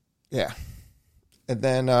 So yeah, and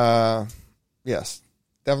then yes,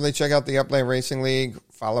 definitely check out the Upland Racing League.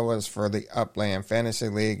 Follow us for the Upland Fantasy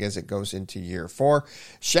League as it goes into year 4.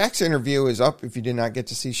 Shaq's interview is up. If you did not get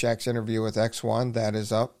to see Shaq's interview with X1, that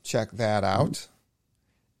is up. Check that out.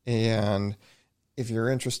 And if you're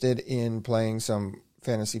interested in playing some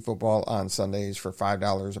fantasy football on Sundays for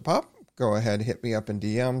 $5 a pop, go ahead, hit me up in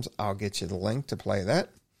DMs. I'll get you the link to play that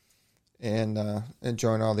and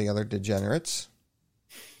join all the other degenerates.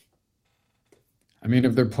 I mean,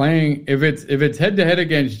 if they're playing, if it's head to head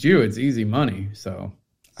against you, it's easy money. So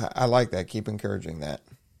I like that. Keep encouraging that.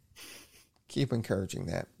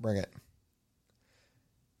 Bring it.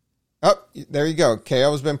 Oh, there you go.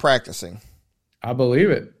 KO's been practicing. I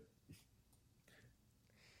believe it.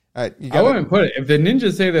 All right, I wouldn't put it. If the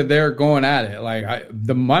ninjas say that they're going at it,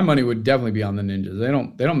 my money would definitely be on the ninjas.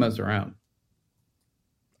 They don't mess around.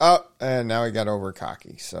 Oh, and now he got over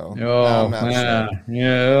cocky. So all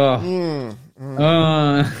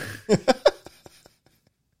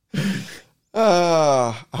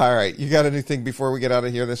right. You got anything before we get out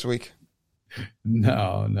of here this week?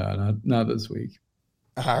 No, not this week.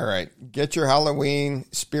 All right, get your Halloween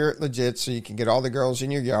spirit legit so you can get all the girls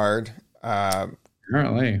in your yard.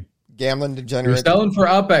 Currently, gambling degenerate. You're selling for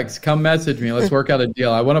UpX. Come message me. Let's work out a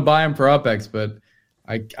deal. I want to buy them for UpX, but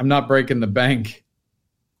I'm not breaking the bank.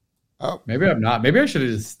 Oh, maybe I'm not. Maybe I should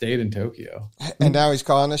have just stayed in Tokyo. And now he's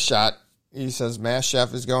calling a shot. He says Mass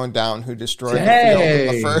Chef is going down, who destroyed the field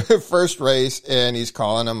in the first race, and he's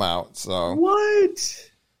calling him out. So what?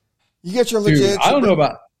 You get your legit. I don't know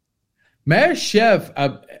about Mass Chef.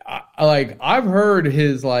 I've heard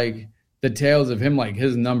his the tales of him,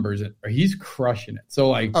 his numbers. He's crushing it.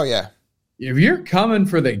 So oh yeah, if you're coming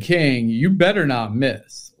for the king, you better not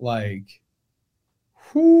miss.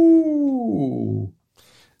 Whoo.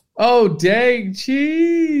 Oh, dang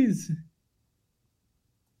cheese.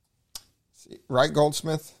 Right,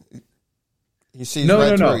 Goldsmith? He sees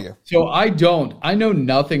through you. So I don't. I know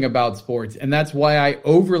nothing about sports, and that's why I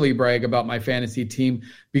overly brag about my fantasy team,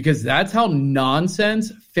 because that's how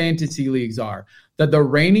nonsense fantasy leagues are. That the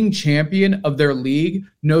reigning champion of their league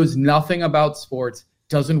knows nothing about sports,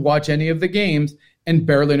 doesn't watch any of the games, and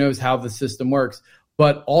barely knows how the system works.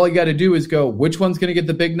 But all you got to do is go, which one's going to get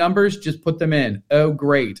the big numbers? Just put them in. Oh,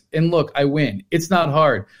 great. And look, I win. It's not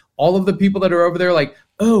hard. All of the people that are over there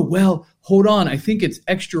oh, well, hold on. I think it's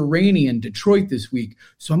extra rainy in Detroit this week,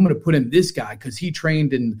 so I'm going to put in this guy because he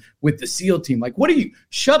trained with the SEAL team.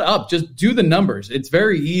 Shut up. Just do the numbers. It's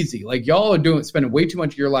very easy. Y'all are spending way too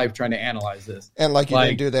much of your life trying to analyze this. And you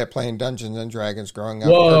didn't do that playing Dungeons and Dragons growing up.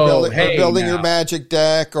 Whoa, or building your magic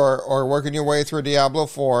deck or working your way through Diablo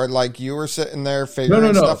 4. You were sitting there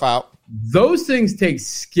figuring stuff out. Those things take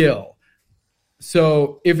skill.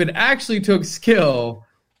 So if it actually took skill,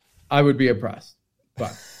 I would be impressed.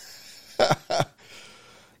 But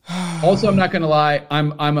also, I'm not going to lie.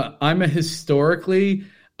 I'm a historically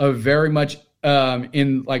a very much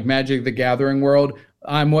in Magic the Gathering world.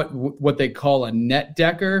 I'm what they call a net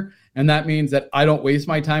decker, and that means that I don't waste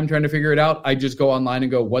my time trying to figure it out. I just go online and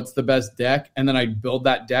go, what's the best deck, and then I build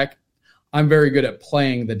that deck. I'm very good at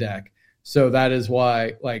playing the deck, so that is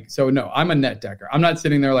why. No, I'm a net decker. I'm not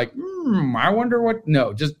sitting there I wonder what.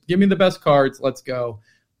 No, just give me the best cards. Let's go.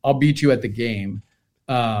 I'll beat you at the game.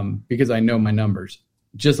 Because I know my numbers,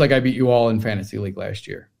 just like I beat you all in Fantasy League last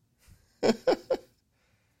year.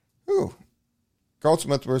 Ooh.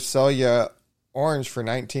 Goldsmith will sell you orange for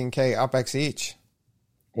 $19K UpX each.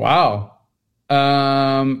 Wow.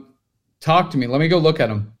 Talk to me. Let me go look at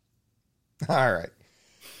them. All right.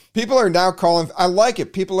 People are now calling. I like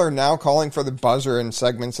it. People are now calling for the buzzer in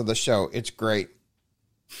segments of the show. It's great.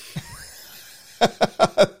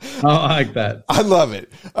 I like that. I love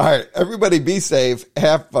it. All right. Everybody be safe.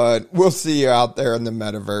 Have fun. We'll see you out there in the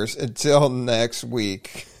metaverse. Until next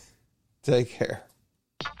week. Take care.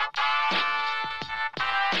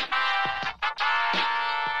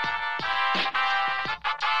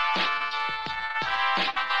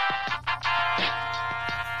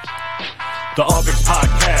 The UpX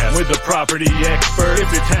Podcast with the property expert.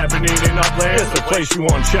 If it's happening in Upland, it's the place you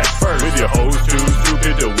want to check first. With your host who's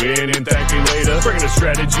stupid to win and thank me later. Bringing the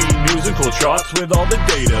strategy, news, and cool charts with all the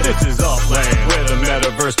data. This is Upland, where the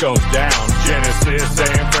metaverse goes down. Genesis,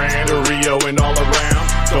 San Fran, to Rio, and all around.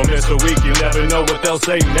 Don't miss a week, you never know what they'll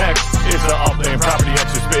say next. It's the Upland Property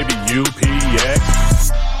Experts, baby, UPX.